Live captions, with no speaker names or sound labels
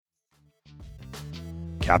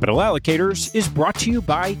Capital Allocators is brought to you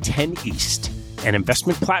by 10 East, an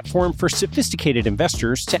investment platform for sophisticated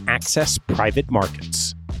investors to access private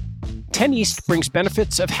markets. 10 East brings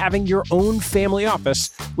benefits of having your own family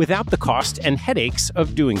office without the cost and headaches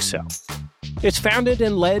of doing so. It's founded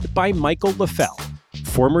and led by Michael LaFell,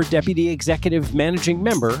 former Deputy Executive Managing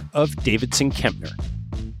Member of Davidson Kempner.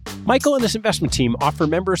 Michael and his investment team offer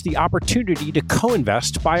members the opportunity to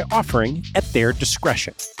co-invest by offering at their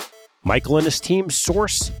discretion. Michael and his team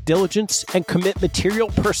source, diligence, and commit material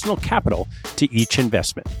personal capital to each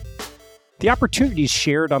investment. The opportunities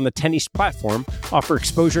shared on the 10 East platform offer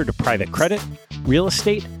exposure to private credit, real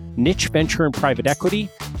estate, niche venture and private equity,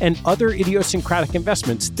 and other idiosyncratic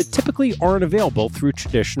investments that typically aren't available through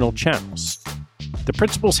traditional channels. The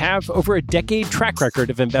principals have over a decade track record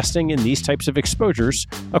of investing in these types of exposures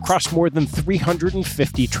across more than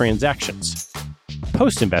 350 transactions.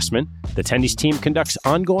 Post-investment, the 10 East team conducts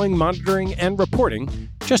ongoing monitoring and reporting,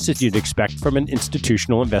 just as you'd expect from an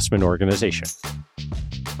institutional investment organization.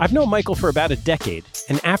 I've known Michael for about a decade,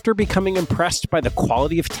 and after becoming impressed by the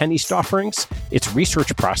quality of 10 East offerings, its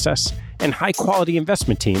research process, and high-quality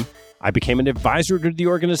investment team, I became an advisor to the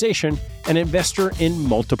organization and investor in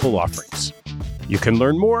multiple offerings. You can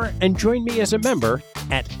learn more and join me as a member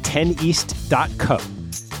at 10east.co.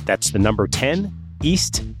 That's the number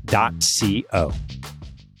 10east.co.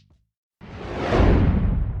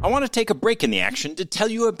 I want to take a break in the action to tell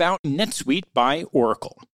you about NetSuite by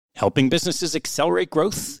Oracle, helping businesses accelerate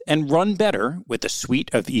growth and run better with a suite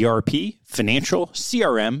of ERP, financial,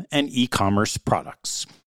 CRM, and e-commerce products.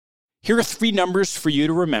 Here are three numbers for you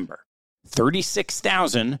to remember: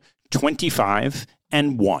 36,000, 25,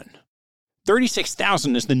 and 1.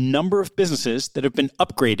 36,000 is the number of businesses that have been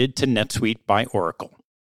upgraded to NetSuite by Oracle.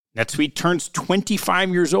 NetSuite turns 25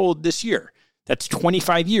 years old this year. That's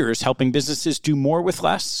 25 years helping businesses do more with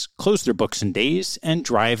less, close their books in days, and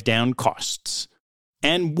drive down costs.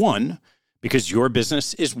 And 1, because your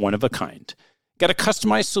business is one of a kind. Get a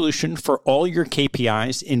customized solution for all your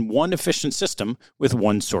KPIs in one efficient system with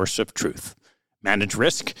one source of truth. Manage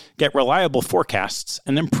risk, get reliable forecasts,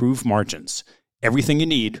 and improve margins. Everything you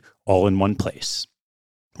need, all in one place.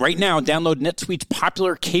 Right now, download NetSuite's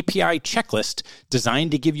popular KPI checklist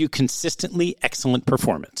designed to give you consistently excellent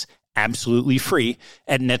performance, absolutely free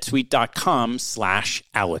at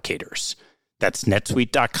netsuite.com/allocators. That's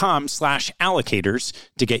netsuite.com/allocators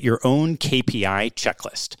to get your own KPI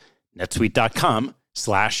checklist.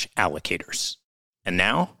 netsuite.com/allocators. And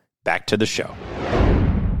now, back to the show.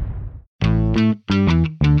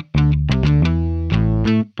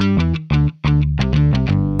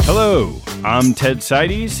 Hello, I'm Ted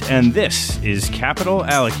Seides, and this is Capital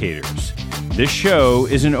Allocators. This show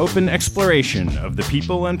is an open exploration of the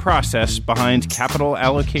people and process behind capital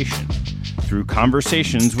allocation. Through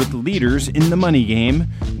conversations with leaders in the money game,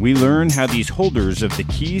 we learn how these holders of the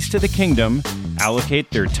keys to the kingdom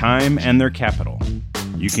allocate their time and their capital.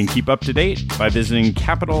 You can keep up to date by visiting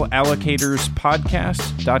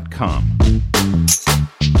capitalallocatorspodcast.com.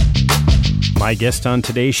 My guest on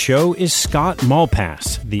today's show is Scott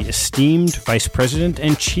Malpass, the esteemed Vice President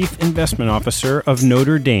and Chief Investment Officer of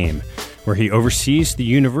Notre Dame, where he oversees the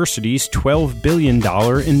university's $12 billion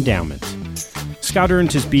endowment. Scott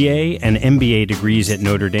earned his BA and MBA degrees at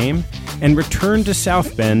Notre Dame and returned to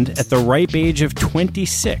South Bend at the ripe age of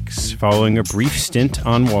 26 following a brief stint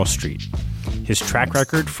on Wall Street. His track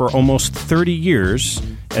record for almost 30 years,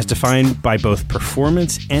 as defined by both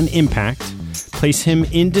performance and impact, place him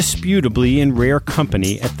indisputably in rare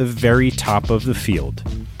company at the very top of the field.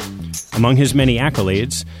 Among his many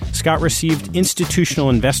accolades, Scott received Institutional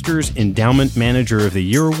Investors Endowment Manager of the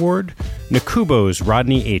Year Award, Nakubo's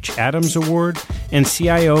Rodney H. Adams Award, and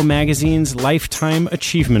CIO Magazine's Lifetime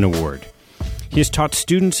Achievement Award. He has taught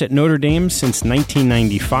students at Notre Dame since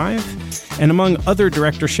 1995, and among other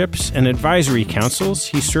directorships and advisory councils,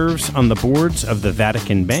 he serves on the boards of the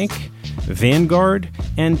Vatican Bank, Vanguard,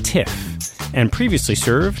 and TIFF, and previously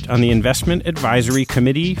served on the Investment Advisory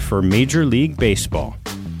Committee for Major League Baseball.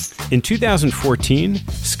 In 2014,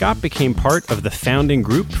 Scott became part of the founding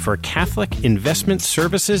group for Catholic Investment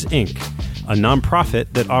Services, Inc., a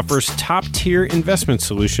nonprofit that offers top-tier investment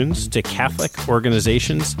solutions to Catholic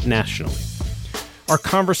organizations nationally. Our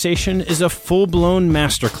conversation is a full-blown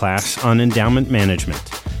masterclass on endowment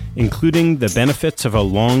management, including the benefits of a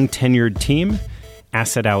long-tenured team,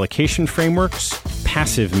 asset allocation frameworks,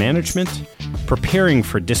 passive management, preparing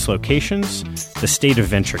for dislocations, the state of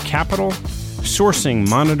venture capital, sourcing,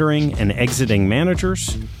 monitoring, and exiting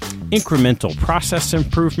managers, incremental process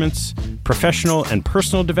improvements, professional and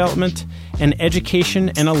personal development, and education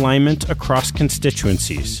and alignment across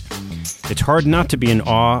constituencies. It's hard not to be in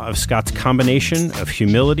awe of Scott's combination of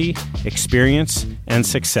humility, experience, and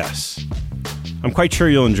success. I'm quite sure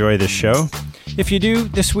you'll enjoy this show. If you do,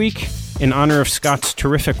 this week, in honor of Scott's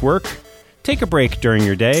terrific work, take a break during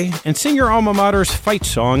your day and sing your alma mater's fight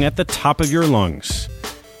song at the top of your lungs.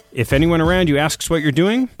 If anyone around you asks what you're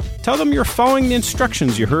doing, tell them you're following the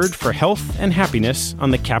instructions you heard for health and happiness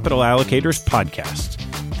on the Capital Allocators podcast.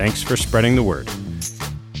 Thanks for spreading the word.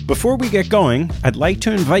 Before we get going, I'd like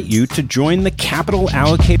to invite you to join the Capital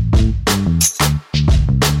Allocators.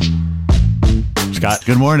 Scott.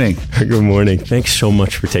 Good morning. Good morning. Thanks so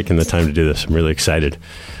much for taking the time to do this. I'm really excited.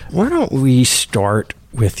 Why don't we start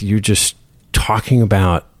with you just talking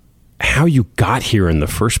about how you got here in the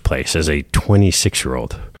first place as a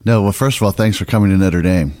 26-year-old? No, well, first of all, thanks for coming to Notre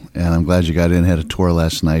Dame. And I'm glad you got in, had a tour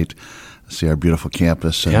last night, see our beautiful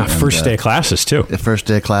campus. First day of classes, too. First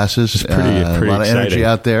day of classes. It's pretty a lot exciting. of energy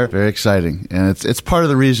out there. Very exciting. And it's part of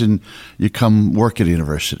the reason you come work at a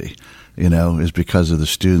university, is because of the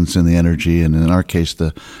students and the energy. And in our case,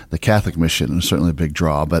 the Catholic mission is certainly a big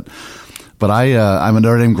draw. But I'm a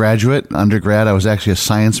Notre Dame graduate. Undergrad, I was actually a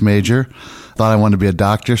science major. Thought I wanted to be a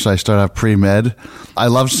doctor, so I started off pre-med. I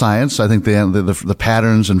love science. I think the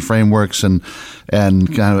patterns and frameworks and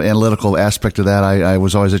kind of analytical aspect of that I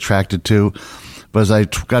was always attracted to. But as I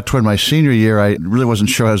got toward my senior year, I really wasn't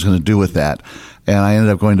sure what I was going to do with that. And I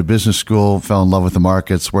ended up going to business school, fell in love with the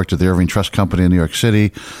markets, worked at the Irving Trust Company in New York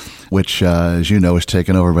City, which, as you know, was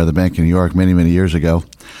taken over by the Bank of New York many, many years ago.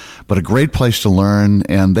 But a great place to learn.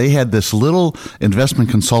 And they had this little investment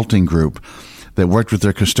consulting group that worked with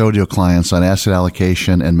their custodial clients on asset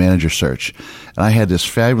allocation and manager search. And I had this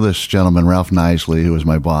fabulous gentleman, Ralph Knisley, who was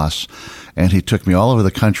my boss, and he took me all over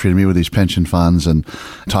the country to meet with these pension funds and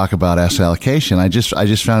talk about asset allocation. I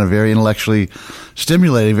just found it very intellectually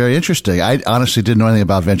stimulating, very interesting. I honestly didn't know anything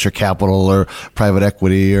about venture capital or private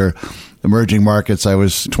equity or emerging markets. I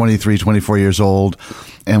was 23, 24 years old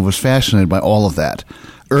and was fascinated by all of that.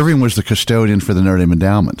 Irving was the custodian for the Notre Dame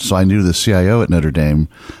Endowment, so I knew the CIO at Notre Dame,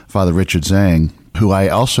 Father Richard Zhang, who I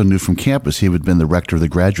also knew from campus. He had been the rector of the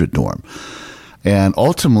graduate dorm. And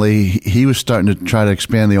ultimately, he was starting to try to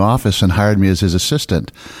expand the office and hired me as his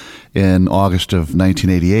assistant in August of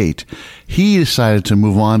 1988. He decided to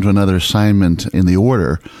move on to another assignment in the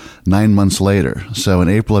order 9 months later. So in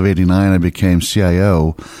April of 89, I became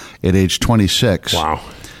CIO at age 26. Wow.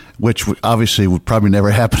 Which obviously would probably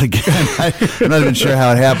never happen again. I'm not even sure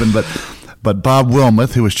how it happened, but Bob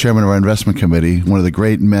Wilmoth, who was chairman of our investment committee, one of the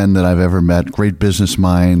great men that I've ever met, great business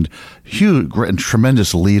mind, huge, great,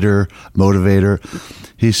 tremendous leader, motivator.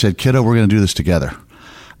 He said, "Kiddo, we're going to do this together."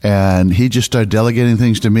 And he just started delegating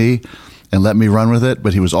things to me and let me run with it.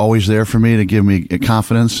 But he was always there for me to give me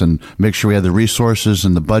confidence and make sure we had the resources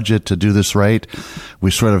and the budget to do this right.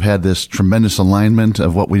 We sort of had this tremendous alignment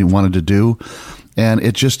of what we wanted to do. And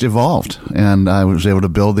it just evolved, and I was able to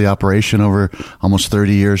build the operation over almost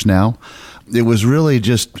 30 years now. It was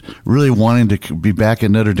really wanting to be back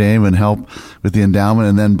at Notre Dame and help with the endowment,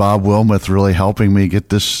 and then Bob Wilmoth really helping me get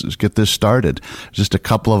this started. Just a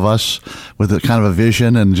couple of us with a kind of a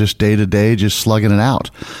vision and just day to day, just slugging it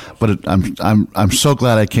out. But I'm so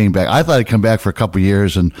glad I came back. I thought I'd come back for a couple of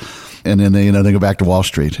years and then they go back to Wall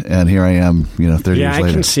Street, and here I am, 30 years later. Yeah,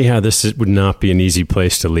 I can see how this would not be an easy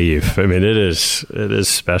place to leave. I mean, it is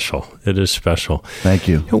special. It is special. Thank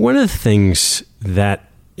you. One of the things that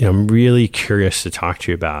I'm really curious to talk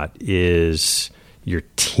to you about is your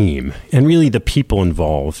team and really the people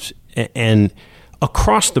involved. And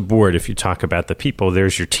across the board, if you talk about the people,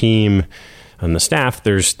 there's your team on the staff,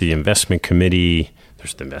 there's the investment committee,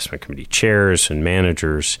 there's the investment committee chairs and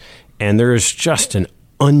managers, and there's just an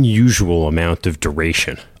unusual amount of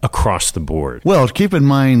duration across the board. Well, keep in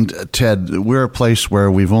mind, Ted, we're a place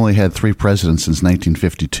where we've only had 3 presidents since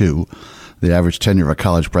 1952. The average tenure of a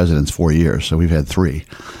college president is 4 years, so we've had 3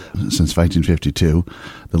 since 1952.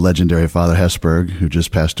 The legendary Father Hesburgh, who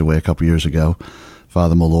just passed away a couple years ago,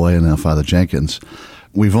 Father Malloy, and now Father Jenkins.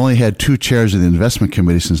 We've only had 2 chairs of the investment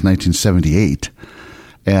committee since 1978,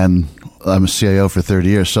 and I'm a CIO for 30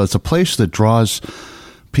 years. So it's a place that draws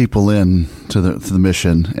people in to the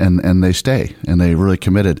mission, and they stay, and they're really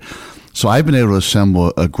committed. So I've been able to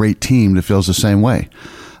assemble a great team that feels the same way.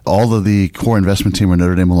 All of the core investment team are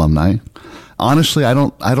Notre Dame alumni. Honestly, I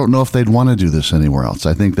don't know if they'd want to do this anywhere else.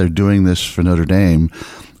 I think they're doing this for Notre Dame.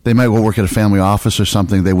 They might go work at a family office or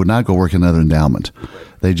something. They would not go work at another endowment.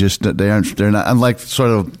 They're not, unlike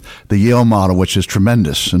sort of the Yale model, which is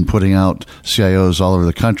tremendous in putting out CIOs all over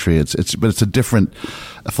the country. But it's a different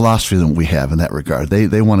philosophy than we have in that regard.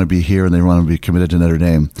 They want to be here and they want to be committed to Notre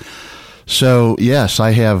Dame. So yes,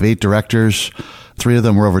 I have 8 directors. 3 of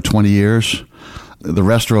them were over 20 years. The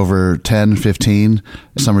rest are over 10, 15.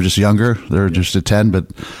 Some are just younger. They're just at 10. But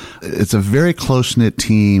it's a very close-knit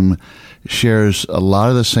team, shares a lot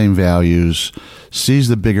of the same values, sees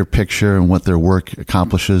the bigger picture and what their work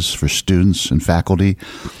accomplishes for students and faculty.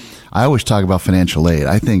 I always talk about financial aid.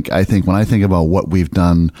 I think when I think about what we've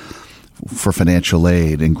done for financial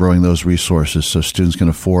aid and growing those resources so students can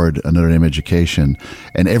afford a Notre Dame education.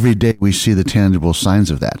 And every day we see the tangible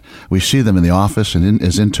signs of that. We see them in the office and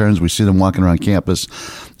as interns. We see them walking around campus.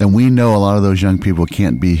 And we know a lot of those young people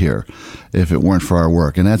can't be here if it weren't for our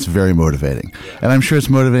work. And that's very motivating. And I'm sure it's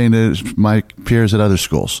motivating to my peers at other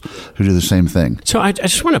schools who do the same thing. So I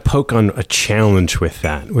just want to poke on a challenge with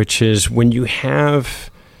that, which is when you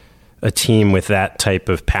have a team with that type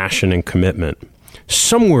of passion and commitment,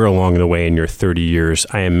 somewhere along the way in your 30 years,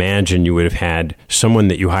 I imagine you would have had someone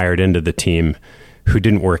that you hired into the team who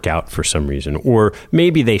didn't work out for some reason. Or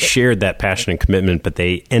maybe they shared that passion and commitment, but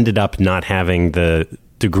they ended up not having the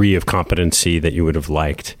degree of competency that you would have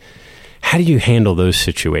liked. How do you handle those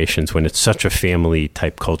situations when it's such a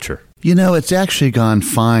family-type culture? You know, it's actually gone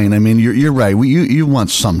fine. I mean, you're right. You want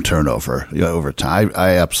some turnover over time.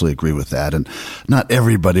 I absolutely agree with that. And not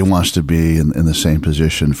everybody wants to be in the same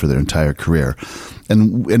position for their entire career.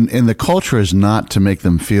 And the culture is not to make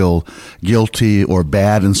them feel guilty or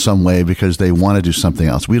bad in some way because they want to do something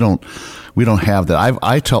else. We don't have that.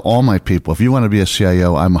 I tell all my people, if you want to be a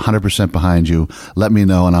CIO, I'm 100% behind you. Let me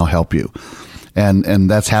know and I'll help you. And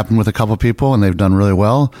that's happened with a couple of people and they've done really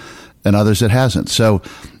well, and others it hasn't. So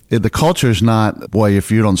the culture is not, boy,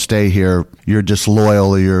 if you don't stay here, you're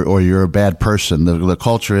disloyal or you're a bad person. The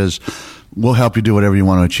culture is, we'll help you do whatever you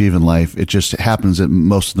want to achieve in life. It just happens that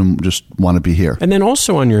most of them just want to be here. And then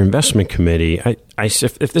also on your investment committee,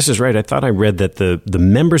 if this is right, I thought I read that the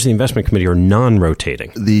members of the investment committee are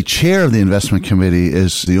non-rotating. The chair of the investment committee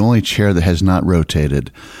is the only chair that has not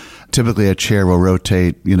rotated. Typically, a chair will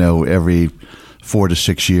rotate, every 4 to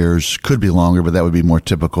 6 years. Could be longer, but that would be more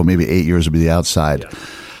typical. Maybe 8 years would be the outside. Yeah.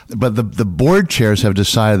 But the board chairs have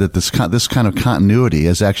decided that this kind of continuity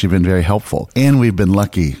has actually been very helpful. And we've been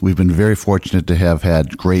lucky. We've been very fortunate to have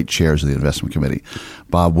had great chairs of the investment committee.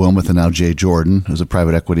 Bob Wilmoth and now Jay Jordan, who's a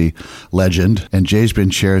private equity legend. And Jay's been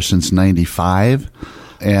chair since 95.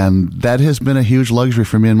 And that has been a huge luxury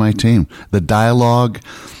for me and my team. The dialogue,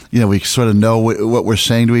 we sort of know what we're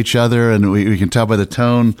saying to each other, and we can tell by the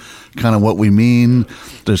tone kind of what we mean.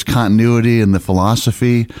 There's continuity in the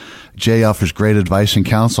philosophy. Jay offers great advice and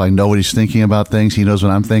counsel. I know what he's thinking about things. He knows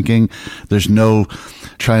what I'm thinking. There's no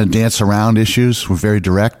trying to dance around issues. We're very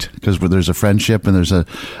direct because there's a friendship and there's a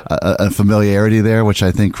familiarity there, which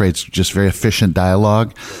I think creates just very efficient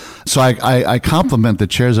dialogue. So I compliment the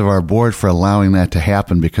chairs of our board for allowing that to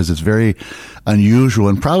happen because it's very unusual,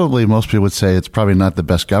 and probably most people would say it's probably not the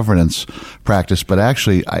best governance practice, but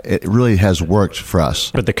actually it really has worked for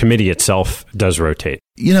us. But the committee itself does rotate.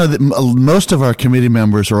 Most of our committee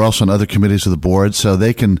members are also on other committees of the board, so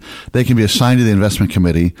they can be assigned to the investment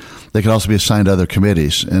committee. They can also be assigned to other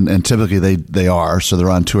committees, and typically they are, so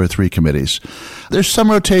they're on 2 or 3 committees. There's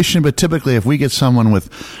some rotation, but typically if we get someone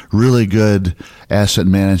with really good asset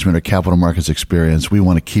management or capital markets experience, we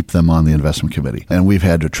want to keep them on the investment committee. And we've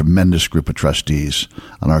had a tremendous group of trustees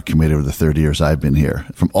on our committee over the 30 years I've been here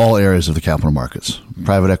from all areas of the capital markets,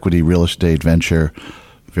 private equity, real estate, venture.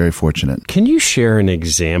 Very fortunate. Can you share an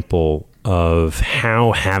example of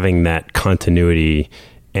how having that continuity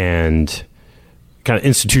and kind of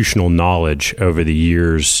institutional knowledge over the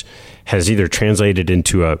years has either translated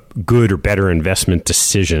into a good or better investment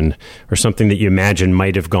decision, or something that you imagine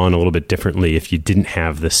might have gone a little bit differently if you didn't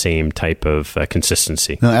have the same type of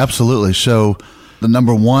consistency? No, absolutely. So the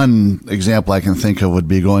number one example I can think of would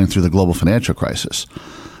be going through the global financial crisis,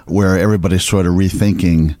 where everybody's sort of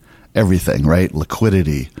rethinking everything, right?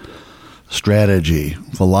 Liquidity, strategy,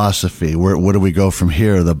 philosophy. Where do we go from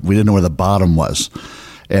here? We didn't know where the bottom was.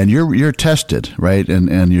 And you're tested, right?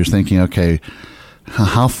 And you're thinking, okay,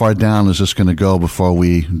 how far down is this going to go before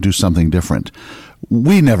we do something different?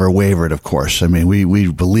 We never wavered, of course. I mean, we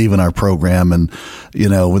believe in our program, and,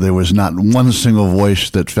 there was not one single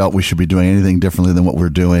voice that felt we should be doing anything differently than what we're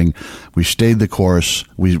doing. We stayed the course.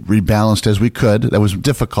 We rebalanced as we could. That was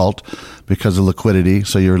difficult because of liquidity,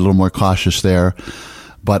 so you're a little more cautious there.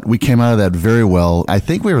 But we came out of that very well. I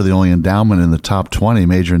think we were the only endowment in the top 20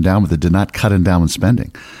 major endowment that did not cut endowment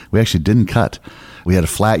spending. We actually didn't cut. We had a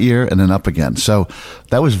flat year and then up again. So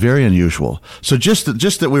that was very unusual. So just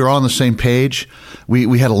that we were on the same page.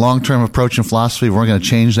 We had a long-term approach and philosophy. We weren't going to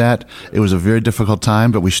change that. It was a very difficult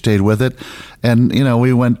time, but we stayed with it. And,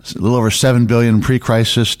 we went a little over $7 billion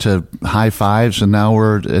pre-crisis to high fives, and now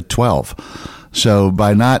we're at 12. So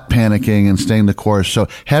by not panicking and staying the course, so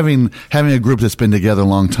having a group that's been together a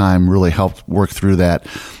long time really helped work through that.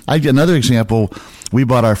 Another example, we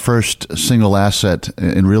bought our first single asset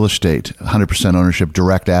in real estate, 100% ownership,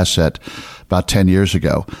 direct asset, about 10 years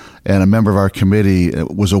ago. And a member of our committee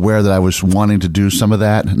was aware that I was wanting to do some of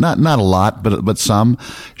that. Not a lot, but some.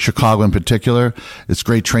 Chicago in particular. It's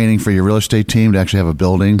great training for your real estate team to actually have a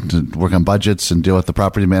building, to work on budgets and deal with the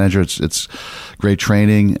property manager. It's great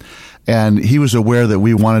training. And he was aware that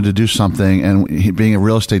we wanted to do something, and he, being a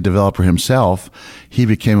real estate developer himself, he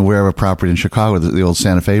became aware of a property in Chicago, the old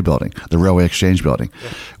Santa Fe building, the Railway Exchange building,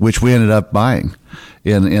 which we ended up buying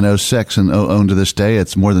in 06 and owned to this day.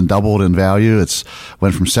 It's more than doubled in value. It's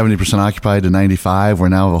went from 70% occupied to 95. We're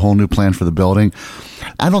now have a whole new plan for the building.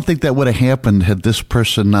 I don't think that would have happened had this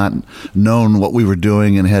person not known what we were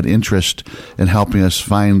doing and had interest in helping us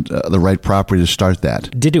find the right property to start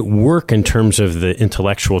that. Did it work in terms of the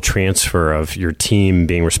intellectual transfer of your team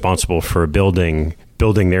being responsible for building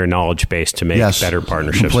their knowledge base to make better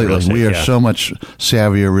partnerships? Completely. We are so much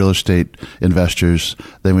savvier real estate investors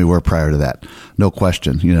than we were prior to that. No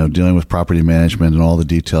question. Dealing with property management and all the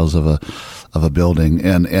details of a building.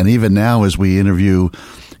 And even now, as we interview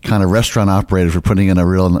kind of restaurant operators for putting in a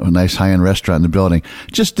real nice high-end restaurant in the building,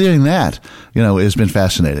 just doing that, has been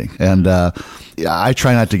fascinating. And I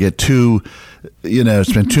try not to get too,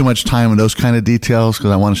 spend too much time on those kind of details, because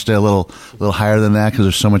I want to stay a little higher than that, because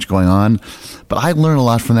there's so much going on. But I learn a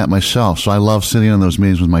lot from that myself. So I love sitting on those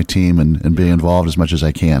meetings with my team and being involved as much as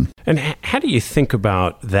I can. And how do you think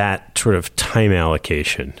about that sort of time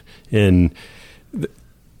allocation?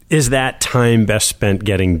 Is that time best spent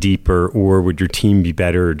getting deeper, or would your team be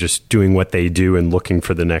better just doing what they do and looking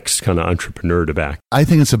for the next kind of entrepreneur to back? I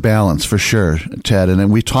think it's a balance for sure, Ted,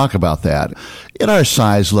 and we talk about that. At our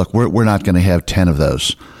size, look, we're not going to have 10 of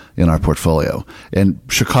those in our portfolio. And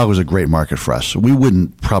Chicago is a great market for us. We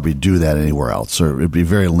wouldn't probably do that anywhere else, or it'd be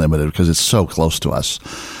very limited because it's so close to us.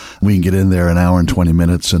 We can get in there an hour and 20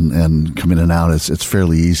 minutes and come in and out. It's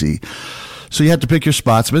fairly easy. So you have to pick your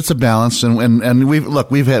spots, but it's a balance. And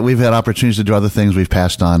we've had opportunities to do other things we've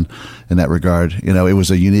passed on in that regard. It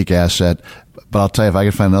was a unique asset, but I'll tell you, if I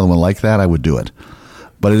could find another one like that, I would do it.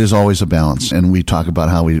 But it is always a balance, and we talk about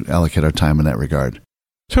how we allocate our time in that regard.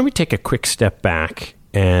 So let me take a quick step back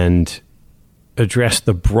and address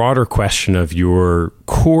the broader question of your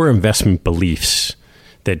core investment beliefs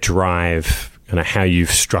that drive kind of how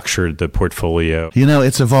you've structured the portfolio.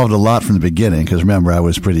 It's evolved a lot from the beginning, because remember, I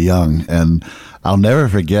was pretty young, and I'll never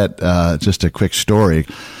forget just a quick story.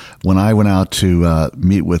 When I went out to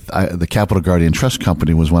meet with the Capital Guardian Trust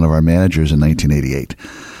Company, was one of our managers in 1988.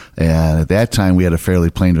 And at that time, we had a fairly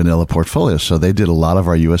plain vanilla portfolio. So they did a lot of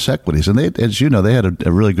our U.S. equities. And they, as you know, they had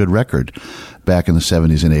a really good record back in the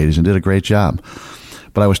 70s and 80s and did a great job.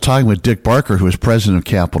 But I was talking with Dick Barker, who was president of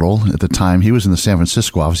Capital at the time. He was in the San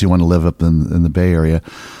Francisco office. He wanted to live up in the Bay Area.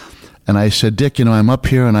 And I said, Dick, I'm up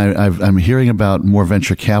here and I'm hearing about more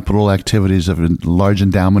venture capital activities of large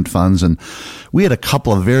endowment funds. And we had a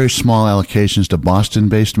couple of very small allocations to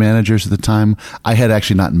Boston-based managers at the time. I had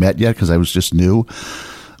actually not met yet because I was just new.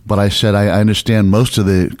 But I said, I understand most of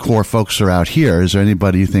the core folks are out here. Is there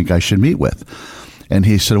anybody you think I should meet with? And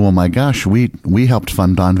he said, well, my gosh, we helped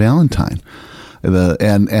fund Don Valentine.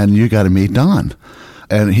 And you got to meet Don.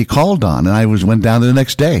 And he called Don, and I went down there the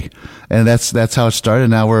next day. And that's how it started.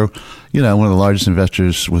 Now we're, one of the largest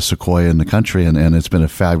investors with Sequoia in the country, and it's been a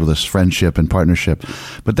fabulous friendship and partnership.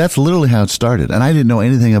 But that's literally how it started. And I didn't know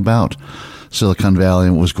anything about Silicon Valley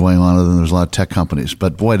and what was going on, other than there was a lot of tech companies.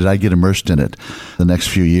 But boy, did I get immersed in it the next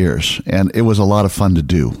few years. And it was a lot of fun to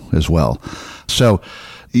do as well. So,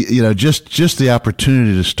 just the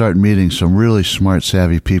opportunity to start meeting some really smart,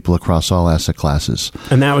 savvy people across all asset classes.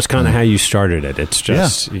 And that was kind of how you started it. It's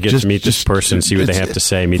just, you get to meet this person, see what they have to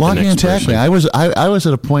say, meet the next person. I was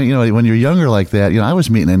at a point, when you're younger like that,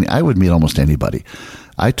 I would meet almost anybody.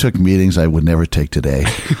 I took meetings I would never take today.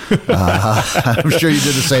 I'm sure you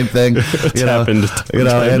did the same thing. Happened.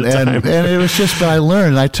 And it was just, but I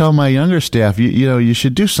learned. I tell my younger staff, you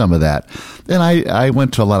should do some of that. And I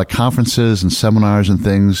went to a lot of conferences and seminars and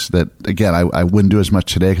things that, again, I wouldn't do as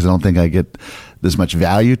much today because I don't think I get as much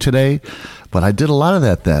value today. But I did a lot of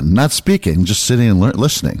that then. Not speaking, just sitting and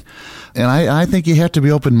listening. And I think you have to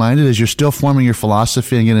be open-minded as you're still forming your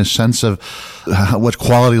philosophy and getting a sense of what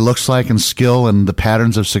quality looks like and skill and the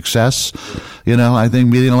patterns of success. I think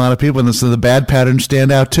meeting a lot of people, and so the bad patterns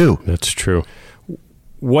stand out too. That's true.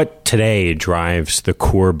 What today drives the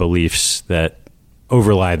core beliefs that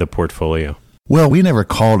overlie the portfolio? Well, we never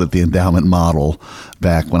called it the endowment model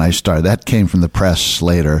back when I started. That came from the press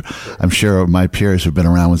later. I'm sure my peers who've been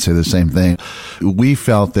around would say the same thing. We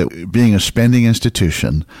felt that being a spending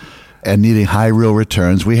institution and needing high real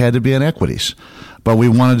returns, we had to be in equities. But we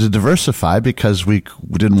wanted to diversify because we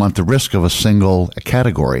didn't want the risk of a single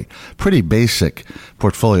category. Pretty basic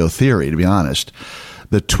portfolio theory, to be honest.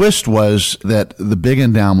 The twist was that the big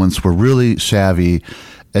endowments were really savvy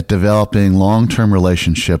at developing long-term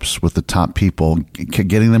relationships with the top people,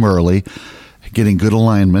 getting them early, getting good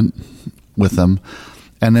alignment with them,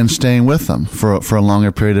 and then staying with them for a longer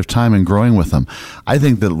period of time and growing with them. I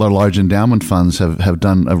think that the large endowment funds have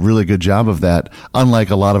done a really good job of that, unlike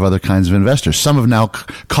a lot of other kinds of investors. Some have now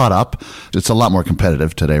caught up. It's a lot more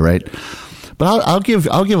competitive today, right? But I'll give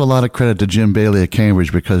a lot of credit to Jim Bailey at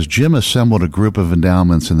Cambridge, because Jim assembled a group of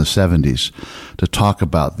endowments in the 70s to talk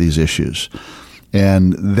about these issues.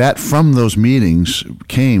 And that from those meetings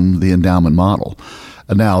came the endowment model.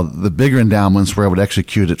 Now, the bigger endowments were able to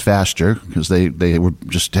execute it faster because they were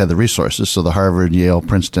just had the resources. So the Harvard, Yale,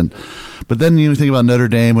 Princeton. But then you think about Notre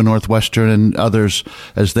Dame and Northwestern and others,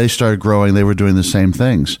 as they started growing, they were doing the same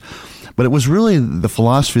things. But it was really the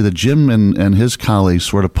philosophy that Jim and his colleagues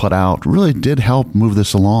sort of put out really did help move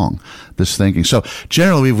this along, this thinking. So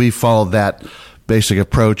generally, we followed that basic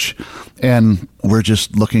approach, and we're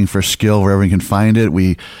just looking for skill wherever we can find it.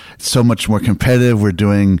 It's so much more competitive. We're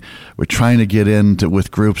trying to get into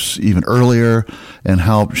with groups even earlier and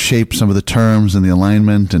help shape some of the terms and the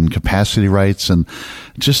alignment and capacity rights and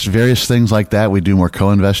just various things like that. We do more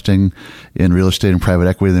co-investing in real estate and private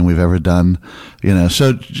equity than we've ever done.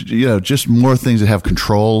 So just more things that have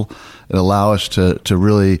control and allow us to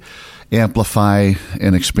really amplify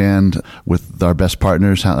and expand with our best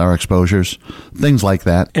partners, our exposures, things like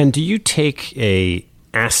that. And do you take a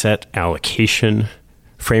asset allocation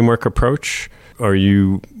framework approach? Or are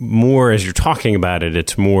you more, as you're talking about it,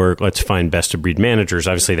 it's more, let's find best of breed managers.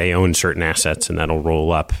 Obviously, they own certain assets and that'll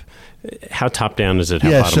roll up. How top down is it?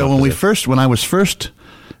 How bottom so up when I was first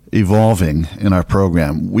evolving in our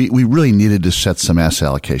program, we really needed to set some asset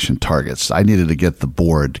allocation targets. I needed to get the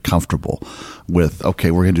board comfortable with,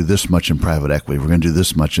 okay, we're going to do this much in private equity. We're going to do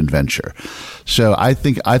this much in venture. So I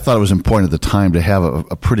thought it was important at the time to have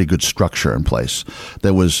a pretty good structure in place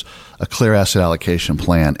that was a clear asset allocation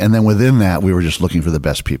plan. And then within that, we were just looking for the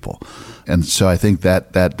best people. And so I think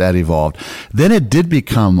that evolved. Then it did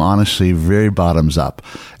become, honestly, very bottoms up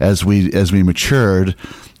as we matured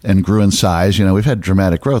and grew in size. We've had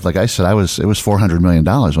dramatic growth. Like I said, it was $400 million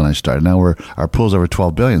when I started. Now our pool's over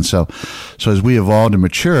 $12 billion. So as we evolved and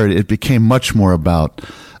matured, it became much more about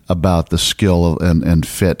the skill and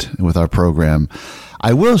fit with our program.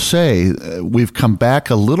 I will say we've come back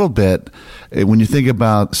a little bit when you think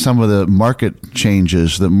about some of the market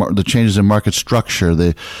changes, the changes in market structure,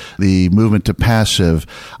 the movement to passive.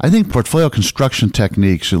 I think portfolio construction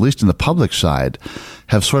techniques, at least in the public side,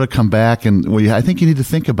 have sort of come back, and I think you need to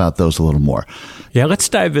think about those a little more. Yeah, let's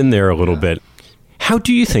dive in there a little bit. How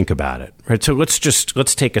do you think about it? Right. So let's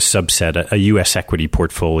take a subset, a U.S. equity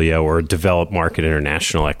portfolio or a developed market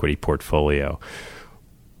international equity portfolio.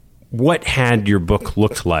 What had your book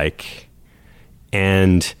looked like,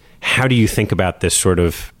 and how do you think about this sort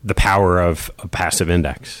of the power of a passive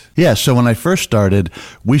index? Yeah, so when I first started,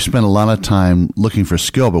 we spent a lot of time looking for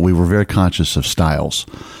skill, but we were very conscious of styles.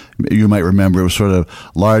 You might remember it was sort of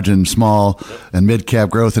large and small and mid-cap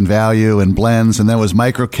growth and value and blends, and then it was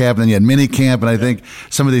micro-cap, and then you had mini-cap, and I think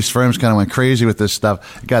some of these firms kind of went crazy with this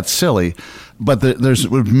stuff. It got silly. But there's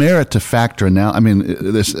merit to factor now. I mean,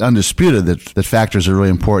 it's undisputed that factors are really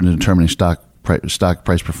important in determining stock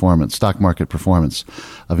price performance, stock market performance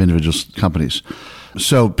of individual companies.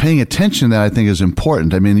 So paying attention to that, I think, is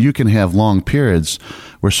important. I mean, you can have long periods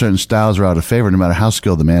where certain styles are out of favor no matter how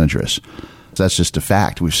skilled the manager is. So that's just a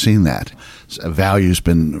fact. We've seen that. Value's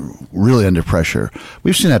been really under pressure.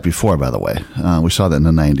 We've seen that before, by the way. We saw that in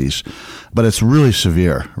the 90s. But it's really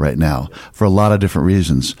severe right now for a lot of different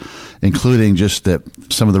reasons, including just that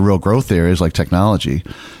some of the real growth areas like technology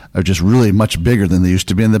are just really much bigger than they used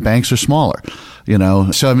to be, and the banks are smaller.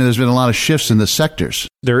 So I mean, there's been a lot of shifts in the sectors.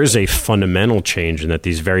 There is a fundamental change in that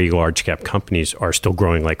these very large cap companies are still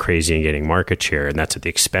growing like crazy and getting market share, and that's at the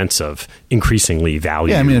expense of increasingly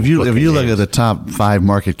value. Yeah, I mean, if you look at the top 5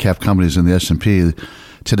 market cap companies in the S&P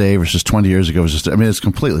today versus 20 years ago, it's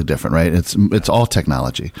completely different, right? It's all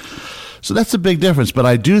technology. So that's a big difference. But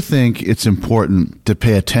I do think it's important to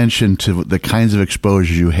pay attention to the kinds of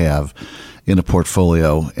exposure you have in a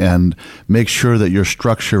portfolio and make sure that your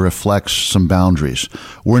structure reflects some boundaries.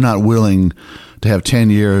 We're not willing to have 10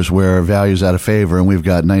 years where value's out of favor and we've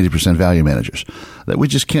got 90% value managers. That we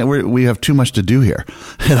just can't. We have too much to do here.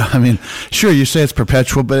 I mean, sure, you say it's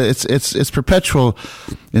perpetual, but it's perpetual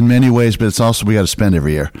in many ways. But it's also we got to spend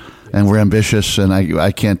every year, and we're ambitious. And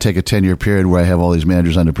I can't take a 10-year period where I have all these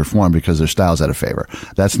managers underperform because their style's out of favor.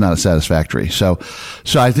 That's not satisfactory. So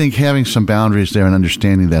I think having some boundaries there and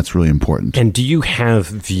understanding that's really important. And do you have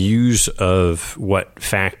views of what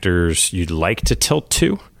factors you'd like to tilt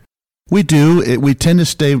to? We do. We tend to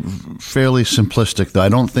stay fairly simplistic, though. I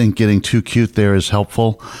don't think getting too cute there is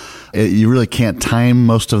helpful. You really can't time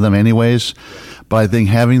most of them anyways. But I think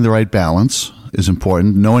having the right balance is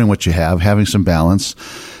important, knowing what you have, having some balance,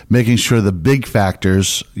 making sure the big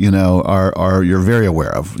factors, are you're very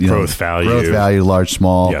aware of. Growth value, large,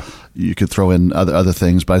 small. Yeah. You could throw in other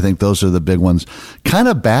things, but I think those are the big ones. Kind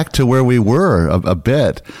of back to where we were a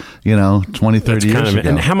bit, 20, 30 years ago.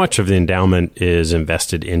 And how much of the endowment is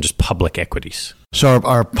invested in just public equities? So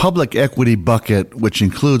our public equity bucket, which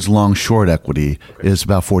includes long-short equity, is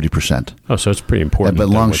about 40%. Oh, so it's pretty important. But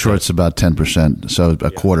long-short's about 10%, so a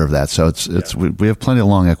quarter of that. So we have plenty of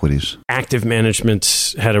long equities. Active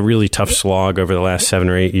management's had a really tough slog over the last 7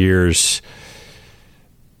 or 8 years.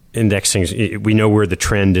 Indexing, we know where the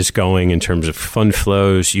trend is going in terms of fund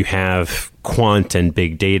flows. You have quant and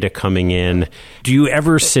big data coming in. Do you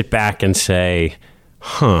ever sit back and say,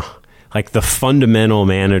 like the fundamental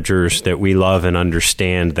managers that we love and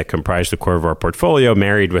understand that comprise the core of our portfolio,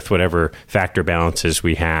 married with whatever factor balances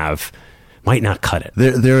we have, might not cut it?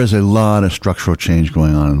 There is a lot of structural change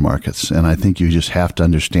going on in markets, and I think you just have to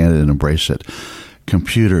understand it and embrace it.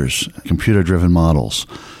 Computers, computer-driven models,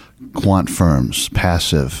 quant firms,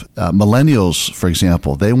 passive. Millennials, for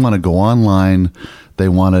example, they want to go online. They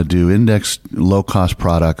want to do indexed low-cost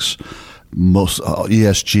products, most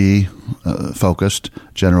ESG focused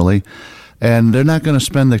generally. And they're not going to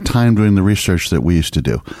spend the time doing the research that we used to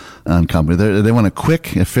do on companies. They want it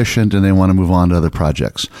quick, efficient, and they want to move on to other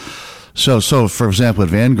projects. So for example, at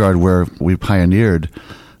Vanguard, where we pioneered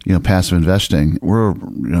passive investing, we're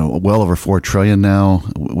well over $4 trillion now.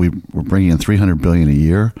 We're bringing in $300 billion a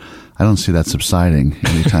year. I don't see that subsiding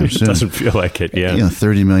anytime soon. It doesn't feel like it. Yeah,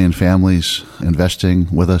 30 million families investing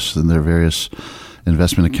with us in their various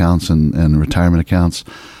investment accounts and retirement accounts.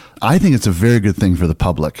 I think it's a very good thing for the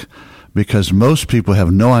public, because most people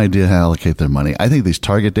have no idea how to allocate their money. I think these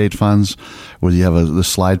target date funds, where you have the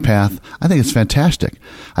slide path, I think it's fantastic.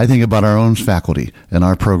 I think about our own faculty and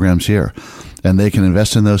our programs here. And they can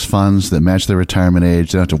invest in those funds that match their retirement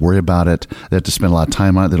age. They don't have to worry about it. They have to spend a lot of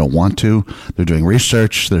time on it. They don't want to. They're doing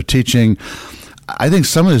research. They're teaching. I think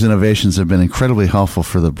some of these innovations have been incredibly helpful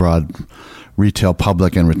for the broad retail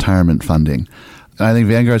public and retirement funding. And I think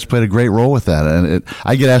Vanguard's played a great role with that. And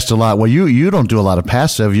I get asked a lot, well, you don't do a lot of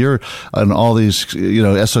passive. You're on all these,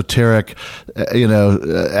 esoteric,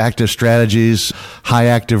 active strategies, high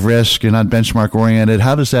active risk. You're not benchmark oriented.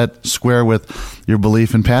 How does that square with your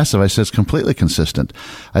belief in passive? I said, it's completely consistent.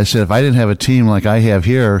 I said, if I didn't have a team like I have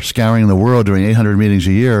here, scouring the world, doing 800 meetings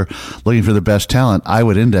a year, looking for the best talent, I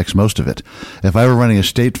would index most of it. If I were running a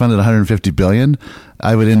state fund at $150 billion,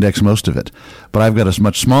 I would index most of it. But I've got a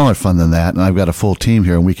much smaller fund than that, and I've got a full team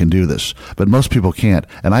here, and we can do this. But most people can't.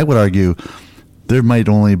 And I would argue there might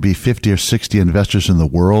only be 50 or 60 investors in the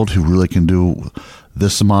world who really can do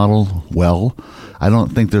this model well. I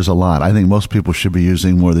don't think there's a lot. I think most people should be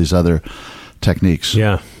using more of these other techniques.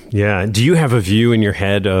 Yeah. Do you have a view in your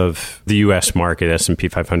head of the U.S. market? S&P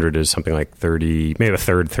 500 is something like 30, maybe a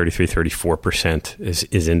third, 33, 34%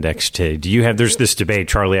 is indexed today. Do you have, there's this debate,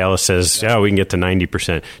 Charlie Ellis says, we can get to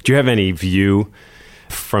 90%. Do you have any view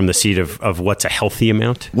from the seat of what's a healthy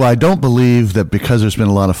amount? Well, I don't believe that because there's been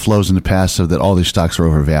a lot of flows into passive that all these stocks are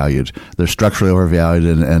overvalued. They're structurally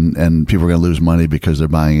overvalued and people are going to lose money because they're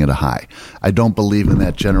buying at a high. I don't believe in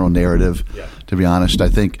that general narrative, to be honest. I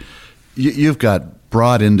think you've got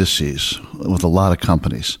broad indices with a lot of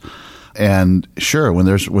companies. And sure, when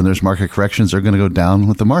there's market corrections, they're going to go down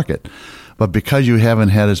with the market. But because you haven't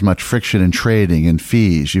had as much friction in trading and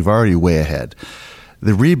fees, you've already way ahead.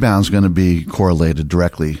 The rebound's going to be correlated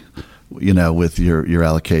directly, with your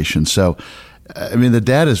allocation. So, I mean, the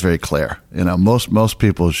data is very clear. Most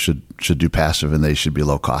people should do passive, and they should be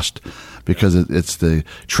low cost, because it's the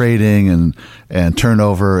trading and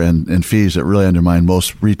turnover and fees that really undermine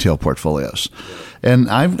most retail portfolios. And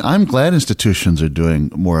I'm glad institutions are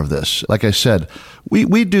doing more of this. Like I said,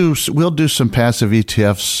 we'll do some passive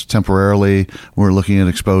ETFs temporarily. We're looking at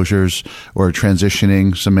exposures or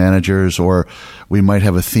transitioning some managers, or we might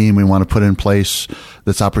have a theme we want to put in place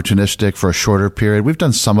that's opportunistic for a shorter period. We've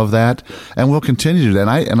done some of that, and we'll continue to do that.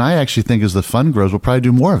 And I actually think as the fund grows, we'll probably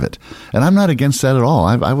do more of it. And I'm not against that at all.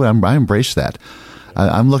 I embrace that.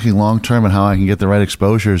 I'm looking long-term at how I can get the right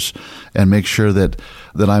exposures and make sure that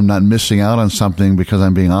I'm not missing out on something because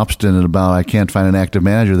I'm being obstinate about I can't find an active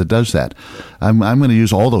manager that does that. I'm going to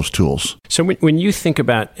use all those tools. So when you think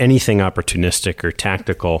about anything opportunistic or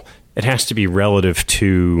tactical, it has to be relative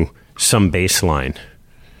to some baseline,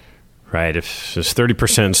 right? If it's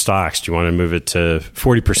 30% stocks, do you want to move it to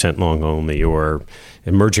 40% long only? Or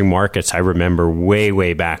emerging markets, I remember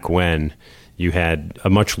way back when you had a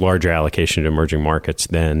much larger allocation to emerging markets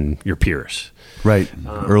than your peers. Right.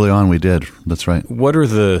 Early on we did. That's right. What are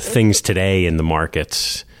the things today in the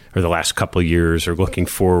markets or the last couple of years or looking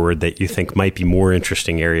forward that you think might be more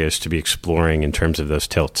interesting areas to be exploring in terms of those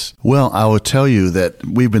tilts? Well, I will tell you that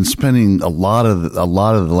we've been spending a lot of the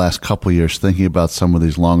last couple of years thinking about some of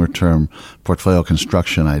these longer term portfolio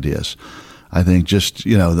construction ideas. I think just,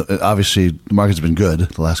 obviously the market's been good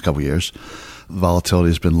the last couple of years. Volatility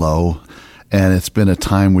has been low. And it's been a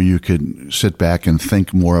time where you could sit back and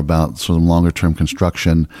think more about sort of longer term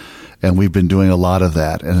construction. And we've been doing a lot of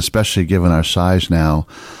that. And especially given our size now,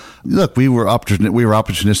 look, we were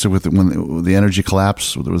opportunistic with when the energy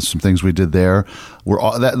collapse. There was some things we did there.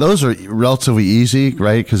 Those are relatively easy,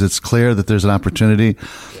 right? Because it's clear that there's an opportunity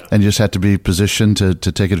and you just have to be positioned to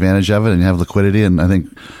take advantage of it and you have liquidity. And I think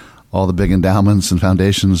all the big endowments and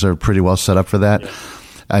foundations are pretty well set up for that. Yeah.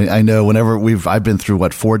 I know whenever I've been through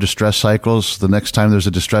 4 distress cycles. The next time there's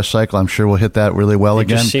a distress cycle, I'm sure we'll hit that really well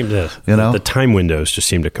again. Just seem to, the time windows just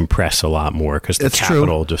seem to compress a lot more because the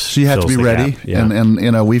capital just so you have to be ready. Yeah. And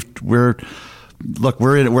we're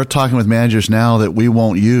talking with managers now that we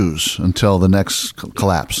won't use until the next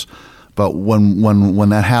collapse. But when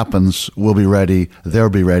that happens, we'll be ready. They'll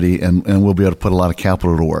be ready, and we'll be able to put a lot of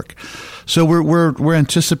capital to work. So we're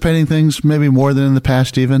anticipating things maybe more than in the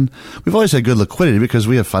past. Even we've always had good liquidity because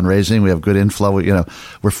we have fundraising, we have good inflow.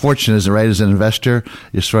 We're fortunate as an investor.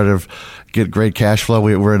 You sort of get great cash flow.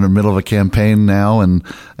 We're in the middle of a campaign now,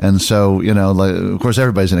 and so of course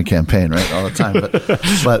everybody's in a campaign, right, all the time.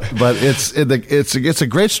 But it's a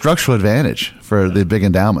great structural advantage for the big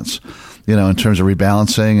endowments. In terms of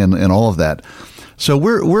rebalancing and all of that. So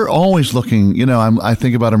we're always looking, I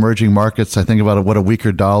think about emerging markets. I think about what a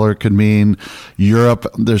weaker dollar could mean. Europe,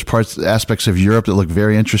 there's aspects of Europe that look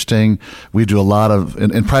very interesting. We do a lot of,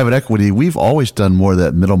 in private equity, we've always done more of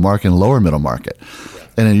that middle market and lower middle market.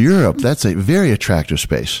 And in Europe, that's a very attractive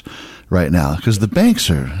space right now because the banks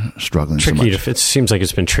are struggling so much. It seems like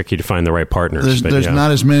it's been tricky to find the right partners. There's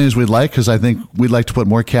not as many as we'd like because I think we'd like to put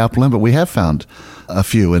more capital in, but we have found a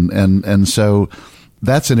few. And so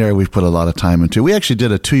that's an area we've put a lot of time into. We actually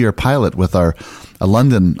did a 2-year pilot with a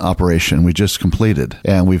London operation we just completed.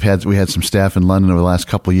 And we had some staff in London over the last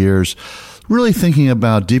couple of years really thinking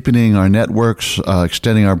about deepening our networks,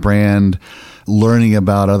 extending our brand, learning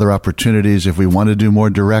about other opportunities. If we want to do more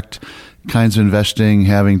direct kinds of investing,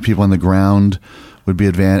 having people on the ground would be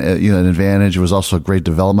an advantage. It was also a great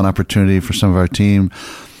development opportunity for some of our team.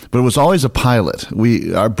 But it was always a pilot.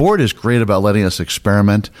 Our board is great about letting us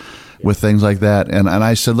experiment with things like that. And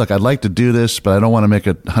I said, look, I'd like to do this, but I don't want to make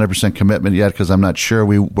a 100% commitment yet because I'm not sure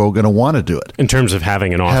we're going to want to do it. In terms of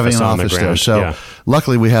having an office on the ground. There. So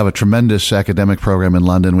luckily we have a tremendous academic program in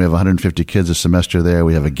London. We have 150 kids a semester there.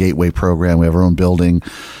 We have a gateway program. We have our own building.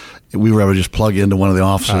 We were able to just plug into one of the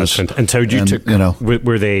offices. And so you took,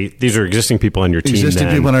 were they, these are existing people on your team? Existing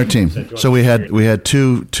people on our team. So we had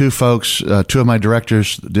two folks, 2 of my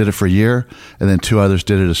directors did it for a year, and then 2 others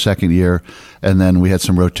did it a second year. And then we had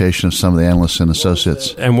some rotation of some of the analysts and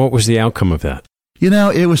associates. And what was the outcome of that?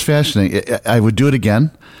 It was fascinating. I would do it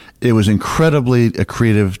again. It was incredibly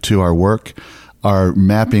accretive to our work, our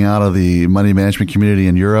mapping out of the money management community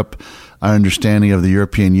in Europe, our understanding of the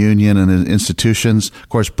European Union and the institutions. Of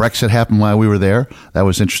course, Brexit happened while we were there. That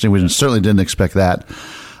was interesting. We certainly didn't expect that.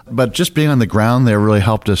 But just being on the ground there really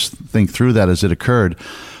helped us think through that as it occurred.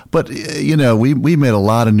 But, we made a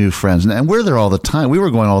lot of new friends. And we're there all the time. We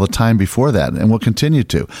were going all the time before that, and we'll continue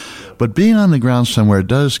to. But being on the ground somewhere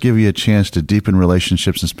does give you a chance to deepen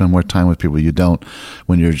relationships and spend more time with people you don't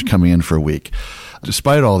when you're coming in for a week.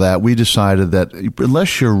 Despite all that, we decided that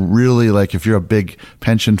unless you're really if you're a big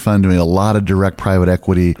pension fund doing a lot of direct private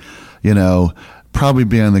equity, probably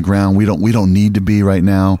be on the ground. We don't need to be right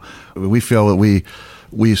now. We feel that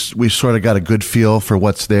we sort of got a good feel for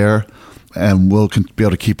what's there, and we'll be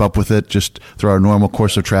able to keep up with it just through our normal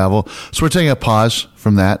course of travel. So we're taking a pause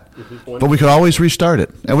from that, but we could always restart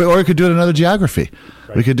it, or we could do it in another geography.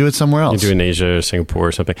 Right. We could do it somewhere else. You do it in Asia or Singapore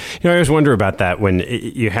or something. I always wonder about that when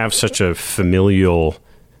you have such a familial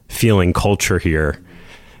feeling culture here.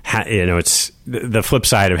 It's the flip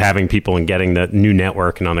side of having people and getting the new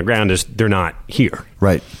network and on the ground is they're not here.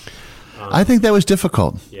 Right. I think that was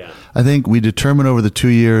difficult. Yeah. I think we determined over the 2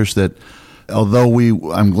 years that